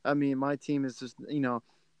mean, my team is just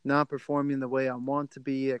not performing the way I want to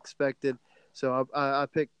be expected. So I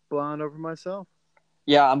picked Blonde over myself.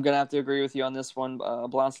 Yeah, I'm going to have to agree with you on this one.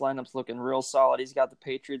 Blount's lineup's looking real solid. He's got the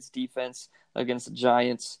Patriots defense against the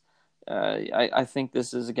Giants. I think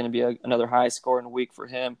this is going to be another high-scoring week for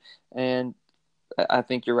him, and I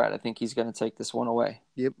think you're right. I think he's going to take this one away.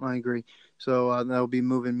 Yep, I agree. So that'll be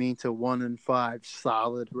moving me to 1-5,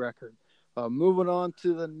 solid record. Moving on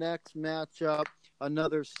to the next matchup,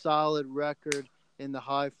 another solid record in the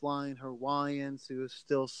high-flying Hawaiians, who is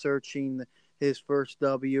still searching his first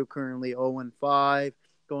W, currently 0-5,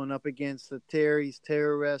 going up against the Terry's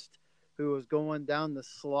Terrorist, who is going down the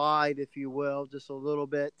slide, if you will, just a little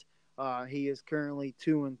bit. He is currently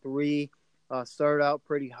 2-3. Started out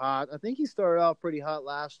pretty hot. I think he started out pretty hot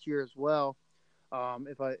last year as well.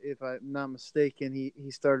 If I'm not mistaken,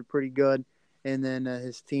 he started pretty good, and then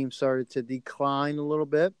his team started to decline a little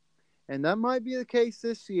bit, and that might be the case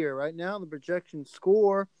this year. Right now, the projection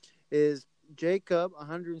score is Jacob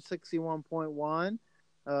 161.1,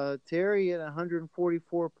 Terry at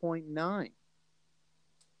 144.9.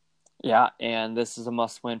 Yeah, and this is a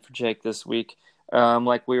must-win for Jake this week.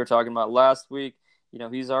 Like we were talking about last week,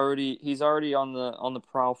 he's already on the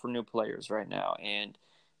prowl for new players right now, and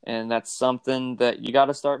that's something that you got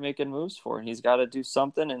to start making moves for, and he's got to do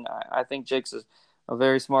something. And I think Jake's a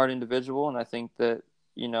very smart individual, and I think that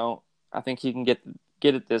I think he can get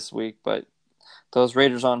it this week, but those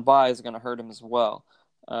Raiders on bye is going to hurt him as well.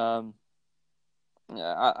 I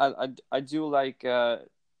do like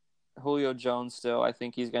Julio Jones still. I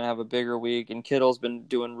think he's going to have a bigger week, and Kittle's been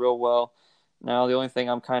doing real well. Now, the only thing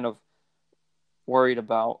I'm kind of worried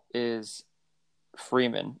about is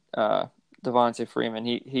Freeman, Devontae Freeman.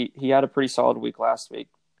 He had a pretty solid week last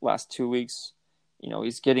 2 weeks.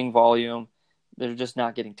 He's getting volume. They're just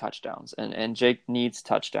not getting touchdowns, and Jake needs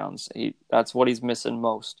touchdowns. That's what he's missing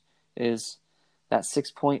most is that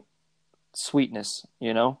 6-point sweetness,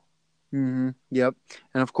 Mm-hmm. Yep.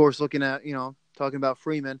 And of course, looking at, talking about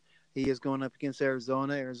Freeman, he is going up against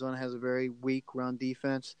Arizona. Arizona has a very weak run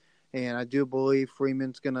defense, and I do believe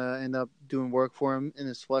Freeman's going to end up doing work for him in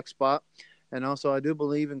his flex spot. And also, I do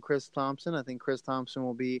believe in Chris Thompson. I think Chris Thompson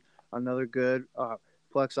will be another good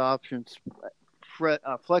flex option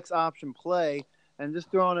play. And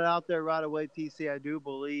just throwing it out there right away, TC, I do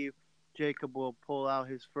believe Jacob will pull out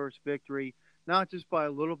his first victory, not just by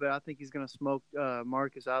a little bit. I think he's going to smoke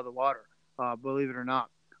Marcus out of the water, believe it or not.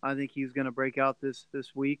 I think he's going to break out this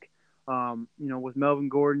week. With Melvin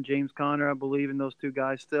Gordon, James Conner, I believe in those two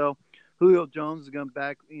guys still. Julio Jones is going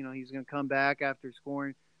to he's going to come back after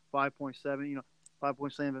scoring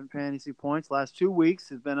 5.7 fantasy points. Last 2 weeks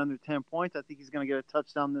has been under 10 points. I think he's going to get a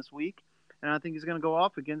touchdown this week, and I think he's going to go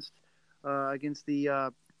off against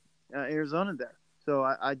the Arizona there. So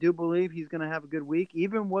I do believe he's going to have a good week,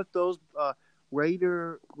 even with those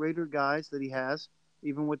Raider guys that he has.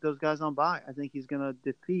 Even with those guys on bye, I think he's going to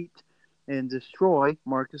defeat and destroy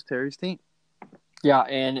Marcus Terry's team. Yeah,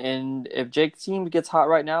 and if Jake's team gets hot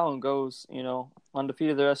right now and goes,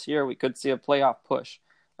 undefeated the rest of the year, we could see a playoff push.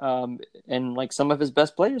 And like some of his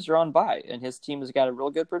best players are on bye, and his team has got a real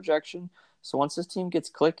good projection. So once his team gets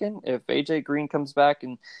clicking, if AJ Green comes back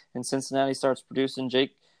and Cincinnati starts producing,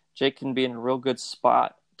 Jake can be in a real good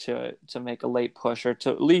spot to make a late push or to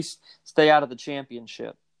at least stay out of the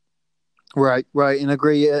championship. Right, and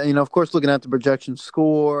agree. Of course, looking at the projection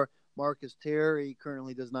score, Marcus Terry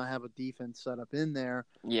currently does not have a defense set up in there.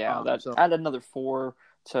 Yeah, add another 4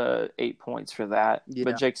 to 8 points for that. Yeah.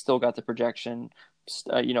 But Jake still got the projection,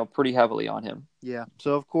 pretty heavily on him. Yeah.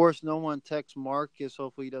 So of course, no one texts Marcus.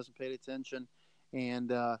 Hopefully, he doesn't pay attention,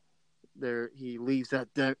 and he leaves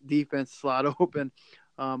that defense slot open.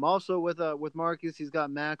 Also with Marcus, he's got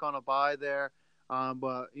Mac on a bye there,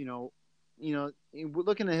 but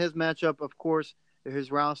looking at his matchup, of course, his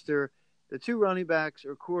roster, the two running backs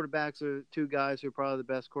or quarterbacks are two guys who are probably the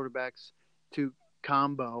best quarterbacks to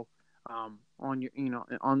combo on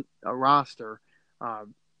on a roster.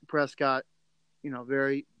 Prescott,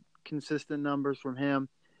 very consistent numbers from him.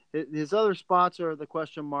 His other spots are the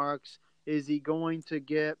question marks. Is he going to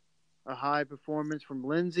get a high performance from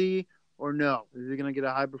Lindsey or no? Is he going to get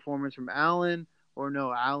a high performance from Allen or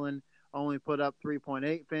no? Allen only put up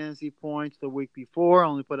 3.8 fantasy points the week before,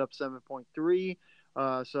 only put up 7.3.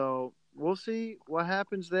 So we'll see what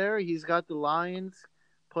happens there. He's got the Lions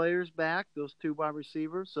players back, those two wide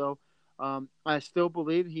receivers. So I still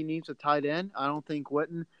believe he needs a tight end. I don't think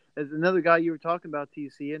Witten is another guy you were talking about,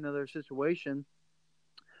 TC, another situation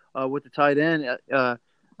with the tight end.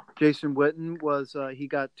 Jason Witten was he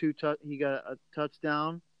got a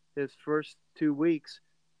touchdown his first 2 weeks.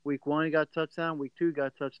 Week 1 he got a touchdown. Week 2 he got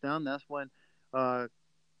a touchdown. That's when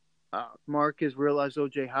Marcus realized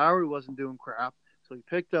O.J. Howard wasn't doing crap, so he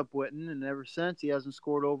picked up Witten, and ever since he hasn't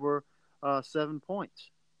scored over 7 points.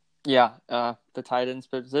 Yeah, the tight end's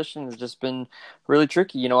position has just been really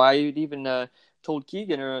tricky. I even told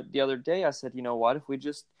Keegan the other day, I said, what if we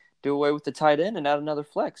just do away with the tight end and add another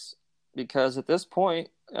flex? Because at this point,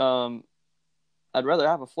 I'd rather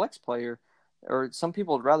have a flex player, or some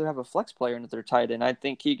people would rather have a flex player in their tight end. I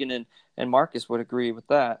think Keegan and Marcus would agree with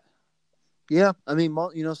that. Yeah, I mean,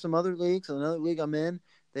 some other leagues, another league I'm in,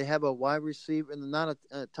 they have a wide receiver, and not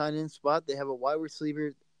a tight end spot. They have a wide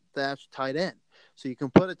receiver that's tight end. So you can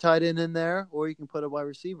put a tight end in there, or you can put a wide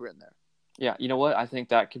receiver in there. Yeah, you know what? I think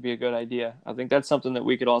that could be a good idea. I think that's something that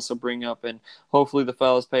we could also bring up, and hopefully the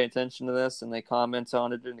fellas pay attention to this and they comment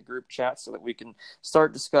on it in the group chat so that we can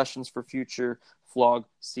start discussions for future Flog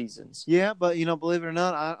seasons. Yeah, but believe it or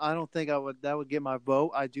not, I don't think that would get my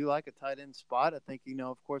vote. I do like a tight end spot. I think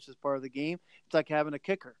of course, it's part of the game. It's like having a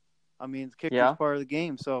kicker. I mean, the kicker is part of the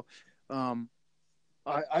game. So, I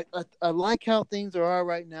like how things are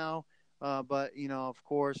right now. But of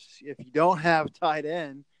course, if you don't have tight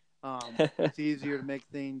end, it's easier to make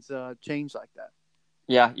things change like that.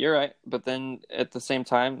 Yeah, you're right. But then at the same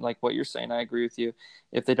time, like what you're saying, I agree with you.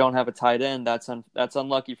 If they don't have a tight end, that's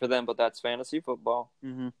unlucky for them, but that's fantasy football.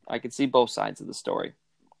 Mm-hmm. I can see both sides of the story.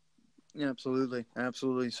 Yeah,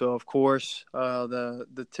 absolutely. So, of course,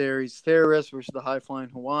 the Terry's Terrorists versus the High Flying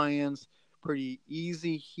Hawaiians, pretty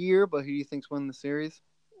easy here, but who do you think's winning the series?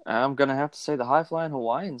 I'm going to have to say the High Flying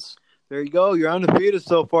Hawaiians. There you go. You're undefeated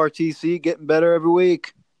so far, TC. Getting better every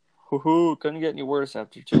week. Woohoo! Couldn't get any worse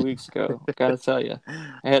after 2 weeks ago. Gotta tell you,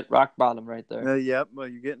 I hit rock bottom right there. Yep. Well,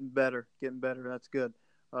 you're getting better. That's good.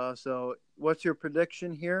 So, what's your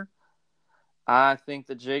prediction here? I think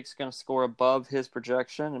that Jake's going to score above his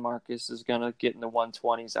projection, and Marcus is going to get in the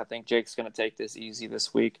 120s. I think Jake's going to take this easy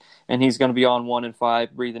this week, and he's going to be on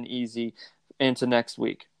 1-5, breathing easy into next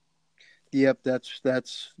week. Yep,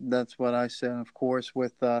 that's what I said. Of course,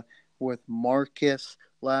 with Marcus.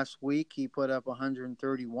 Last week, he put up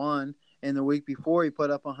 131, and the week before, he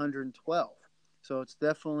put up 112. So it's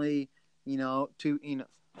definitely, 2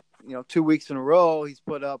 weeks in a row, he's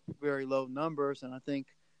put up very low numbers. And I think,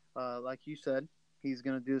 like you said, he's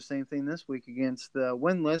going to do the same thing this week against the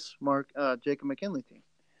winless Jacob McKinley team.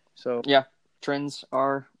 So yeah, trends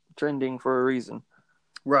are trending for a reason.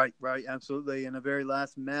 Right, absolutely. In the very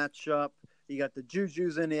last matchup, you got the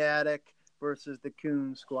Juju's in the attic versus the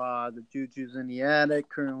Coon Squad. The Juju's in the attic,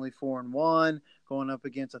 currently 4-1, going up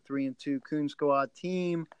against a 3-2 Coon Squad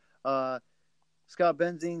team. Scott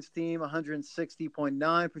Benzine's team,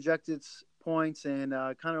 160.9 projected points, and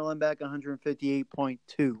Connor Lembeck,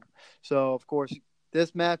 158.2. So, of course,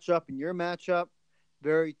 this matchup and your matchup,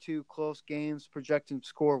 very two close games projecting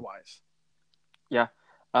score-wise. Yeah.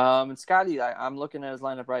 And Scotty, I'm looking at his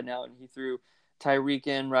lineup right now, and he threw Tyreek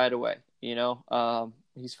in right away.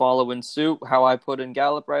 He's following suit, how I put in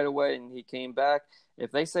Gallup right away, and he came back.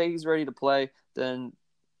 If they say he's ready to play, then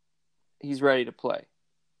he's ready to play.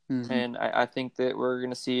 Mm-hmm. And I think that we're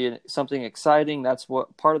going to see something exciting. That's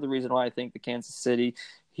what part of the reason why I think the Kansas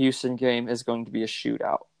City-Houston game is going to be a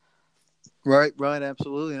shootout. Right,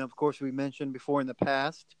 absolutely. And, of course, we mentioned before in the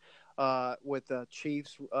past with the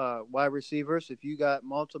Chiefs wide receivers, if you got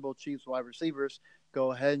multiple Chiefs wide receivers,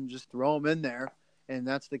 go ahead and just throw them in there. And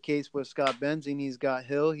that's the case with Scott Benzing. He's got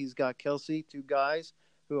Hill, he's got Kelsey, two guys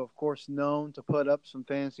who, of course, known to put up some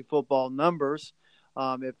fantasy football numbers.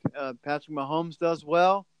 If Patrick Mahomes does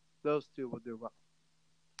well, those two will do well.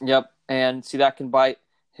 Yep, and see, that can bite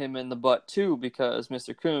him in the butt too, because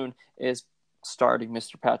Mr. Kuhn is starting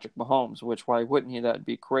Mr. Patrick Mahomes, which why wouldn't he? That'd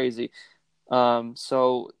be crazy.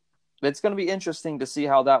 So it's going to be interesting to see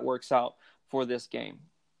how that works out for this game.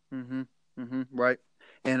 Right.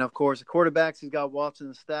 And, of course, the quarterbacks, he's got Watson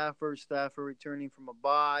and Stafford. Stafford returning from a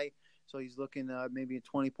bye, so he's looking at maybe a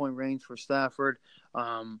 20-point range for Stafford.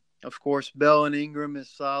 Of course, Bell and Ingram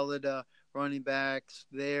is solid running backs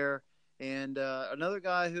there. And another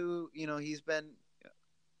guy who, he's been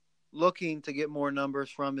looking to get more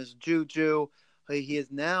numbers from is Juju.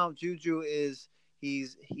 Juju is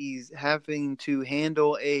he's having to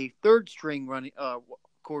handle a third string running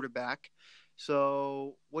quarterback.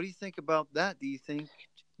 So what do you think about that? Do you think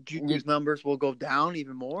Juju's numbers will go down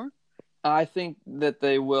even more? I think that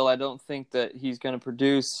they will. I don't think that he's going to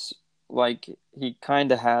produce like he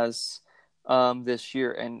kind of has this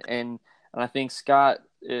year. And I think Scott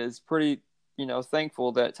is pretty,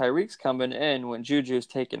 thankful that Tyreek's coming in when Juju's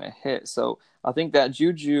taking a hit. So I think that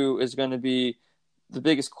Juju is going to be the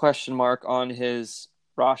biggest question mark on his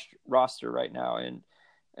roster right now.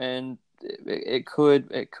 And it could,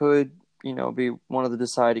 be one of the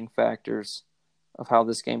deciding factors of how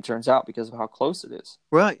this game turns out because of how close it is.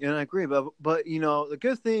 Right, and I agree. But the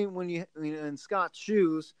good thing when you in Scott's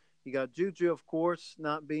shoes, you got Juju, of course,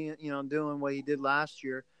 not being doing what he did last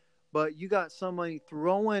year, but you got somebody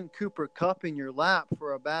throwing Cooper Kupp in your lap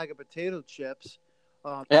for a bag of potato chips.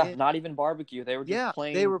 Not even barbecue. They were just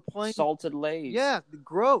plain salted Lay's. Yeah,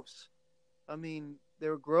 gross. I mean, they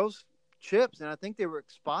were gross chips, and I think they were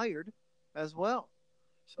expired as well.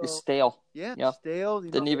 So, it's stale. Yeah, stale.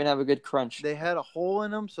 Didn't even have a good crunch. They had a hole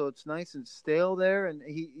in them, so it's nice and stale there. And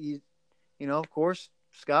he of course,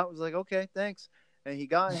 Scott was like, okay, thanks. And he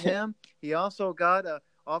got him. He also got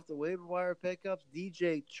off the waiver wire pickups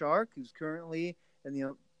DJ Chark, who's currently in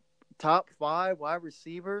the top 5 wide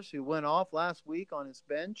receivers who went off last week on his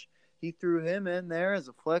bench. He threw him in there as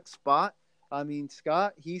a flex spot. I mean,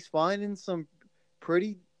 Scott, he's finding some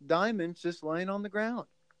pretty diamonds just laying on the ground.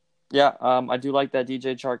 Yeah, I do like that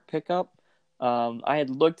DJ Chark pickup. I had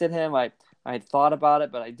looked at him. I had thought about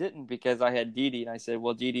it, but I didn't because I had Dede, and I said,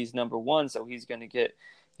 well, Dede's number 1, so he's going to get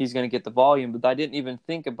the volume. But I didn't even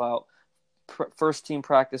think about first team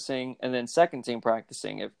practicing and then second team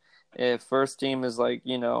practicing. If first team is like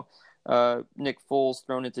Nick Foles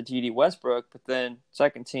thrown into TD Westbrook, but then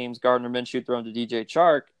second team's Gardner Minshew thrown to DJ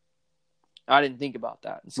Chark, I didn't think about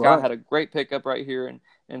that. And Scott had a great pickup right here,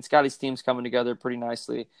 and Scotty's team's coming together pretty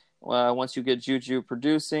nicely. Once you get Juju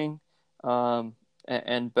producing,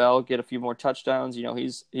 and Bell get a few more touchdowns,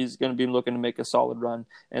 he's going to be looking to make a solid run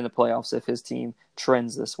in the playoffs if his team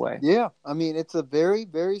trends this way. Yeah, I mean, it's a very,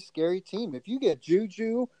 very scary team. If you get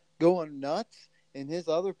Juju going nuts and his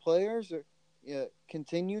other players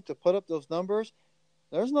continue to put up those numbers,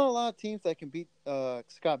 there's not a lot of teams that can beat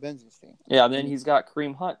Scott Benzing's team. Yeah, then he's got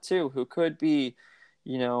Kareem Hunt too, who could be,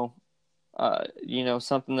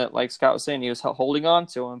 something that, like Scott was saying, he was holding on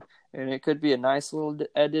to him, and it could be a nice little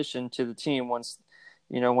addition to the team once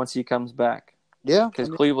he comes back. Yeah, because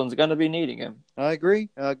Cleveland's going to be needing him. I agree.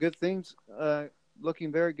 Good things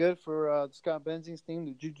looking very good for Scott Benzing's team.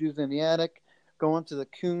 The Juju's in the attic, going to the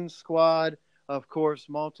Coon squad. Of course,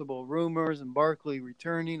 multiple rumors and Barkley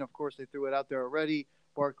returning. Of course, they threw it out there already.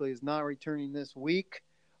 Barkley is not returning this week.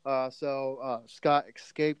 So Scott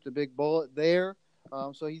escaped a big bullet there.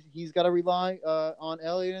 So he's got to rely on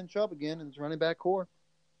Elliott and Chubb again in his running back core.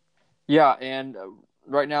 Yeah, and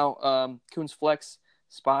right now, Coon's flex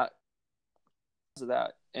spot is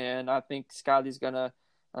that. And I think I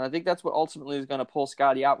think that's what ultimately is going to pull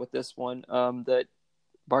Scotty out with this one, that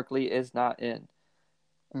Barkley is not in.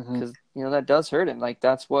 Because, that does hurt him. Like,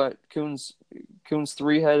 that's what Coon's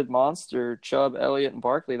three-headed monster, Chubb, Elliott, and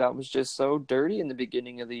Barkley, that was just so dirty in the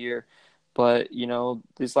beginning of the year. But,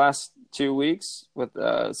 these last 2 weeks with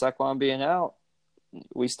Saquon being out,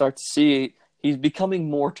 we start to see he's becoming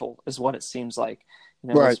mortal, is what it seems like.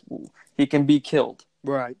 Right. He can be killed.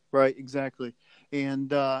 Right, exactly. And,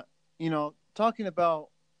 talking about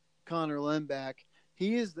Connor Lindback,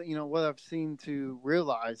 he is, what I've seen to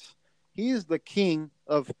realize, he is the king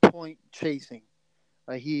of point chasing.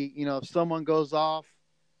 If someone goes off,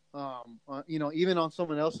 even on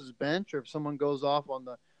someone else's bench, or if someone goes off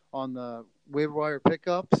on the waiver wire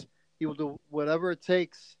pickups, he will do whatever it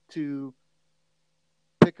takes to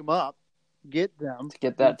pick them up, get them, to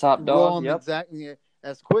get that top roll dog. them exactly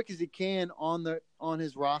as quick as he can on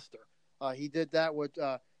his roster. He did that with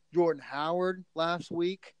Jordan Howard last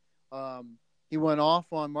week. He went off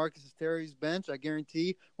on Marcus Terry's bench. I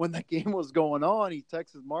guarantee when that game was going on, he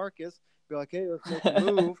texted Marcus, be like, "Hey, let's make a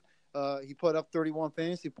move." He put up 31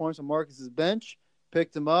 fantasy points on Marcus's bench,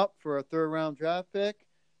 picked him up for a third-round draft pick,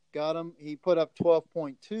 got him. He put up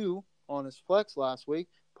 12.2 on his flex last week,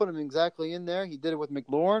 put him exactly in there. He did it with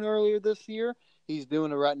McLaurin earlier this year. He's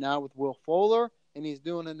doing it right now with Will Fuller, and he's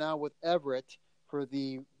doing it now with Everett for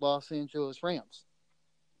the Los Angeles Rams.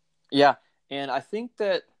 Yeah, and I think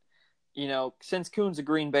that, since Kuhn's a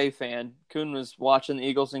Green Bay fan, Kuhn was watching the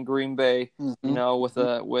Eagles in Green Bay,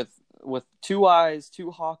 with two eyes,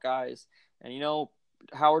 two hawk eyes, and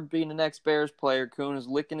Howard being the next Bears player, Kuhn was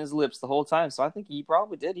licking his lips the whole time. So I think he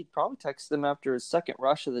probably did. He probably texted him after his second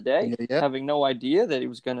rush of the day, having no idea that he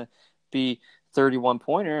was going to be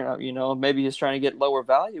 31-pointer. Maybe he was trying to get lower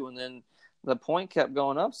value, and then the point kept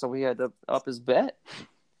going up, so he had to up his bet.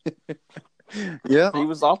 Yeah,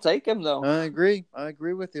 I'll take him though. I agree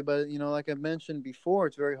with you, but like I mentioned before,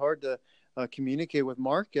 it's very hard to communicate with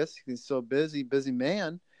Marcus. He's so busy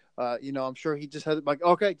man. I'm sure he just had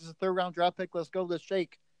okay, just a third-round draft pick. Let's go, let's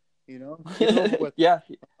shake. Yeah,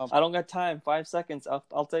 I don't got time. 5 seconds,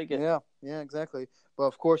 I'll take it. Yeah, exactly. But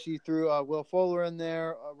of course, he threw Will Fuller in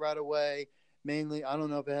there right away. Mainly, I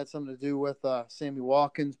don't know if it had something to do with Sammy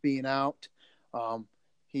Watkins being out.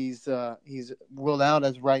 He's ruled out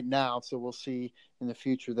as right now, so we'll see in the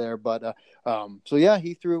future there. But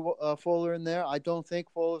he threw Fuller in there. I don't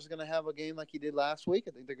think Fuller's going to have a game like he did last week.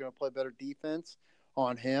 I think they're going to play better defense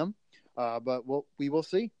on him. But we will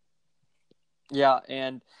see. Yeah,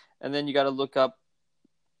 and then you got to look up,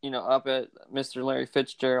 up at Mr. Larry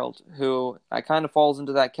Fitzgerald, who I kind of falls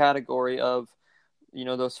into that category of,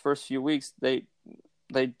 those first few weeks they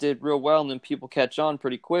did real well, and then people catch on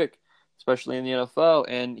pretty quick, especially in the NFL.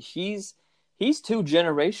 And he's 2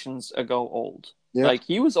 generations ago old. Yeah. Like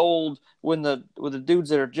he was old when the dudes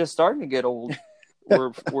that are just starting to get old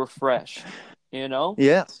were fresh.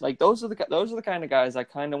 Yes. Like those are the kind of guys I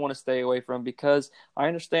kind of want to stay away from, because I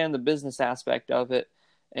understand the business aspect of it,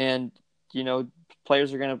 and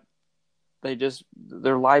players are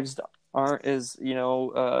their lives aren't as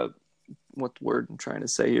what word I'm trying to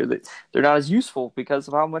say here, that they're not as useful because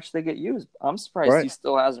of how much they get used. I'm surprised he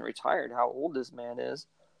still hasn't retired. How old this man is.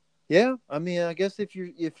 Yeah, I mean, I guess if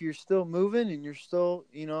you're still moving and you're still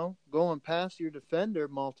going past your defender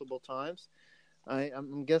multiple times,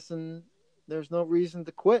 I'm guessing there's no reason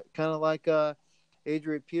to quit. Kind of like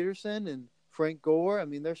Adrian Peterson and Frank Gore. I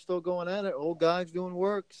mean, they're still going at it. Old guys doing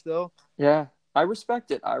work still. Yeah, I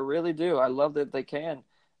respect it. I really do. I love that they can.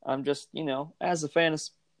 I'm just, as a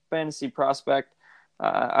fantasy prospect,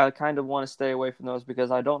 I kind of want to stay away from those because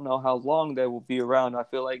I don't know how long they will be around. I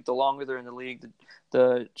feel like the longer they're in the league,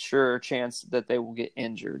 the surer chance that they will get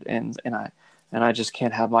injured, and I just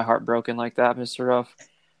can't have my heart broken like that, Mr. Ruff.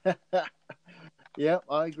 Yeah,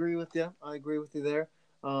 I agree with you. There.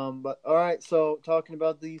 But all right, so talking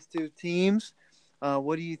about these 2 teams,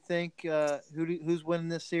 what do you think? Who's winning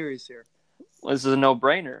this series here? This is a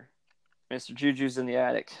no-brainer. Mr. Juju's in the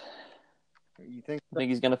attic. You think? I think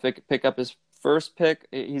he's going to pick up his first pick.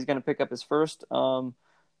 He's going to pick up his first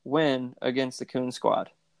win against the Kuhn squad.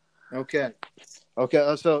 Okay.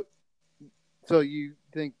 So you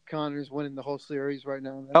think Connor's winning the whole series right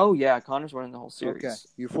now? Oh yeah, Connor's winning the whole series. Okay.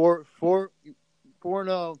 You're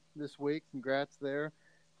 4-0 this week. Congrats there,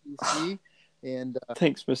 PC. And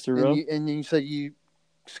thanks, Mr. Ruff. And you said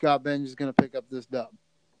Scott Benj is going to pick up this dub.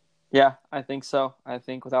 Yeah, I think so. I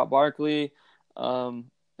think without Barkley, and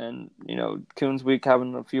Kuhn's week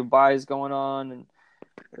having a few buys going on and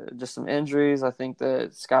just some injuries, I think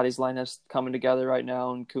that Scotty's lineup's coming together right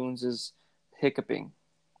now, and Kuhn's is hiccuping.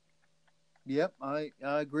 Yep, I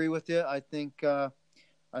agree with you. I think Scott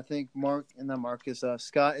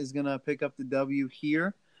is gonna pick up the W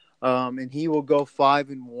here, and he will go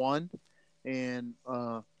 5-1, and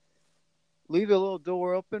leave a little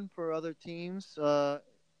door open for other teams,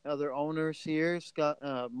 other owners here.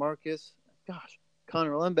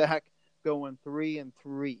 Connor Lindback going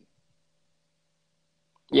 3-3.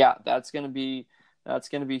 Yeah, that's going to be That's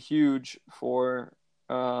going to be huge for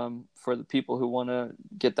the people who want to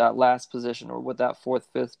get that last position or what that fourth,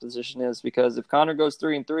 fifth position is. Because if Connor goes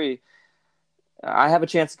 3-3, I have a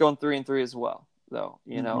chance of going 3-3 as well, though,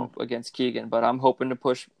 against Keegan. But I'm hoping to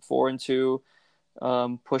push 4-2,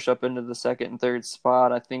 push up into the second and third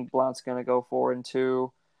spot. I think Blount's going to go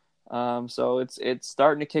 4-2. So it's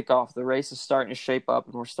starting to kick off. The race is starting to shape up,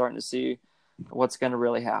 and we're starting to see what's going to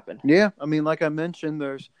really happen. Yeah, I mean, like I mentioned,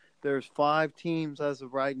 there's 5 teams as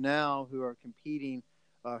of right now who are competing,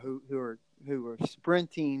 who are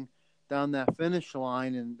sprinting down that finish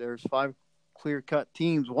line, and there's 5 clear-cut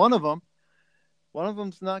teams. One of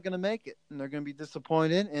them's not going to make it, and they're going to be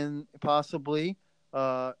disappointed and possibly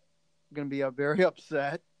going to be very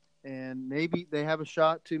upset, and maybe they have a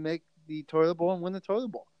shot to make the toilet bowl and win the toilet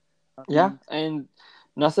bowl. Yeah, and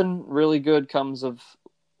nothing really good comes of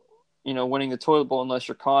winning the toilet bowl unless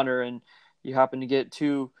you're Connor and you happen to get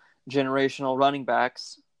 2 generational running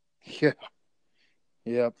backs. Yeah.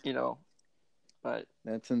 Yep. But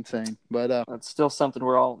that's insane. But that's still something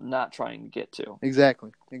we're all not trying to get to.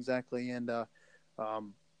 Exactly. And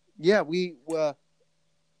we a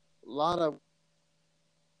lot of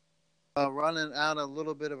running out a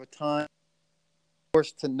little bit of a time. Of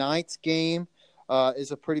course, tonight's game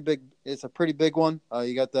is a pretty big one.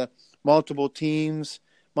 You got the multiple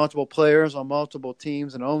players on multiple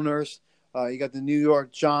teams and owners. You got the New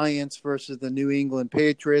York Giants versus the New England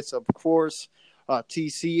Patriots. Of course,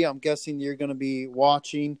 TC, I'm guessing you're going to be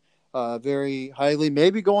watching very highly.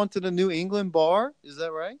 Maybe going to the New England bar. Is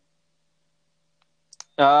that right?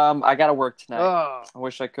 I got to work tonight. Oh. I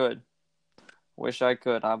wish I could.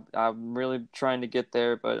 I'm really trying to get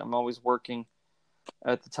there, but I'm always working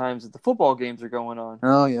at the times that the football games are going on.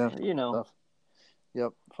 Oh, yeah. Stuff.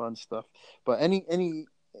 Yep, fun stuff. But any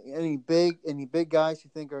big guys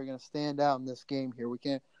you think are going to stand out in this game here?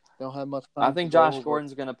 Don't have much time. I think Josh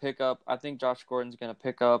Gordon's going to pick up.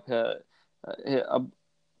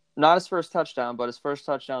 Not his first touchdown, but his first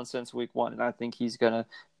touchdown since week 1. And I think he's going to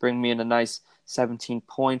bring me in a nice 17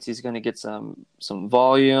 points. He's going to get some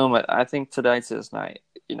volume. I think tonight's his night.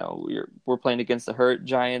 We're playing against the hurt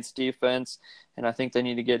Giants defense, and I think they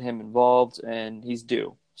need to get him involved, and he's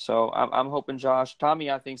due. So I'm hoping Josh.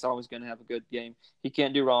 Tommy, I think, is always going to have a good game. He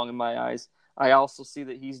can't do wrong in my eyes. I also see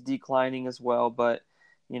that he's declining as well, but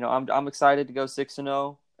I'm excited to go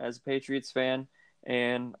 6-0 as a Patriots fan,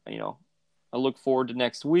 and I look forward to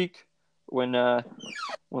next week when the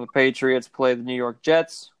Patriots play the New York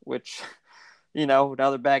Jets, which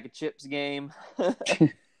another bag of chips game.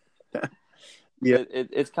 Yeah,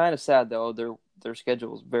 it's kind of sad though. Their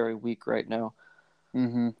schedule is very weak right now.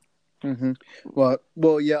 Well,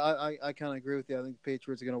 yeah, I kind of agree with you. I think the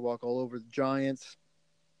Patriots are going to walk all over the Giants.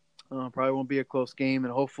 Probably won't be a close game,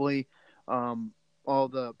 and hopefully, all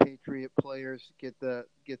the Patriot players get the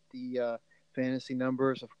fantasy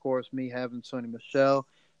numbers. Of course, me having Sonny Michel,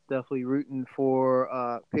 definitely rooting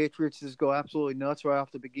for Patriots to go absolutely nuts right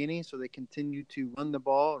off the beginning, so they continue to run the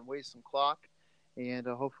ball and waste some clock, and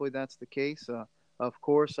hopefully that's the case. Of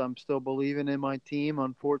course, I'm still believing in my team,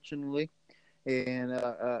 unfortunately, and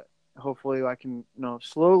hopefully I can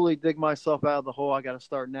slowly dig myself out of the hole. I got to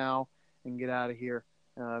start now and get out of here.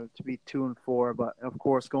 To be 2-4, but of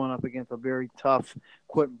course going up against a very tough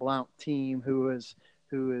Quentin Blount team who is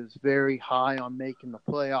very high on making the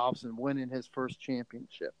playoffs and winning his first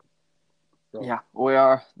championship. So. Yeah, we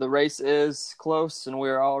are. The race is close, and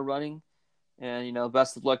we're all running. And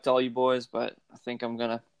best of luck to all you boys. But I think I'm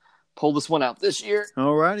gonna pull this one out this year.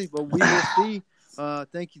 All righty, but we will see.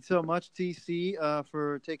 Thank you so much, TC,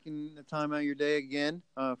 for taking the time out of your day again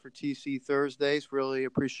for TC Thursdays. Really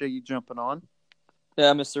appreciate you jumping on.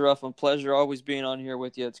 Yeah, Mr. Ruffin, pleasure always being on here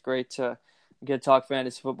with you. It's great to get to talk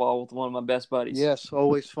fantasy football with one of my best buddies. Yes,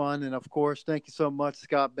 always fun. And, of course, thank you so much,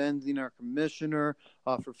 Scott Benzing, our commissioner,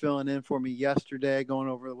 for filling in for me yesterday, going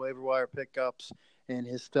over the waiver wire pickups and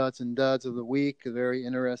his studs and duds of the week. Very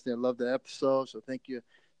interesting. I love the episode. So thank you,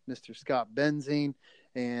 Mr. Scott Benzing.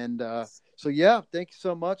 And thank you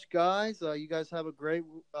so much, guys. You guys have a great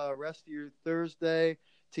rest of your Thursday.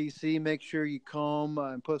 TC, make sure you comb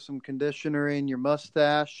and put some conditioner in your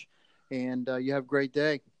mustache, and you have a great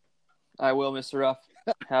day. I will, Mr. Ruff.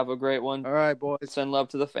 Have a great one. All right, boys. Send love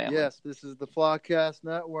to the family. Yes, this is the Flockcast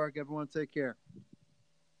Network. Everyone take care.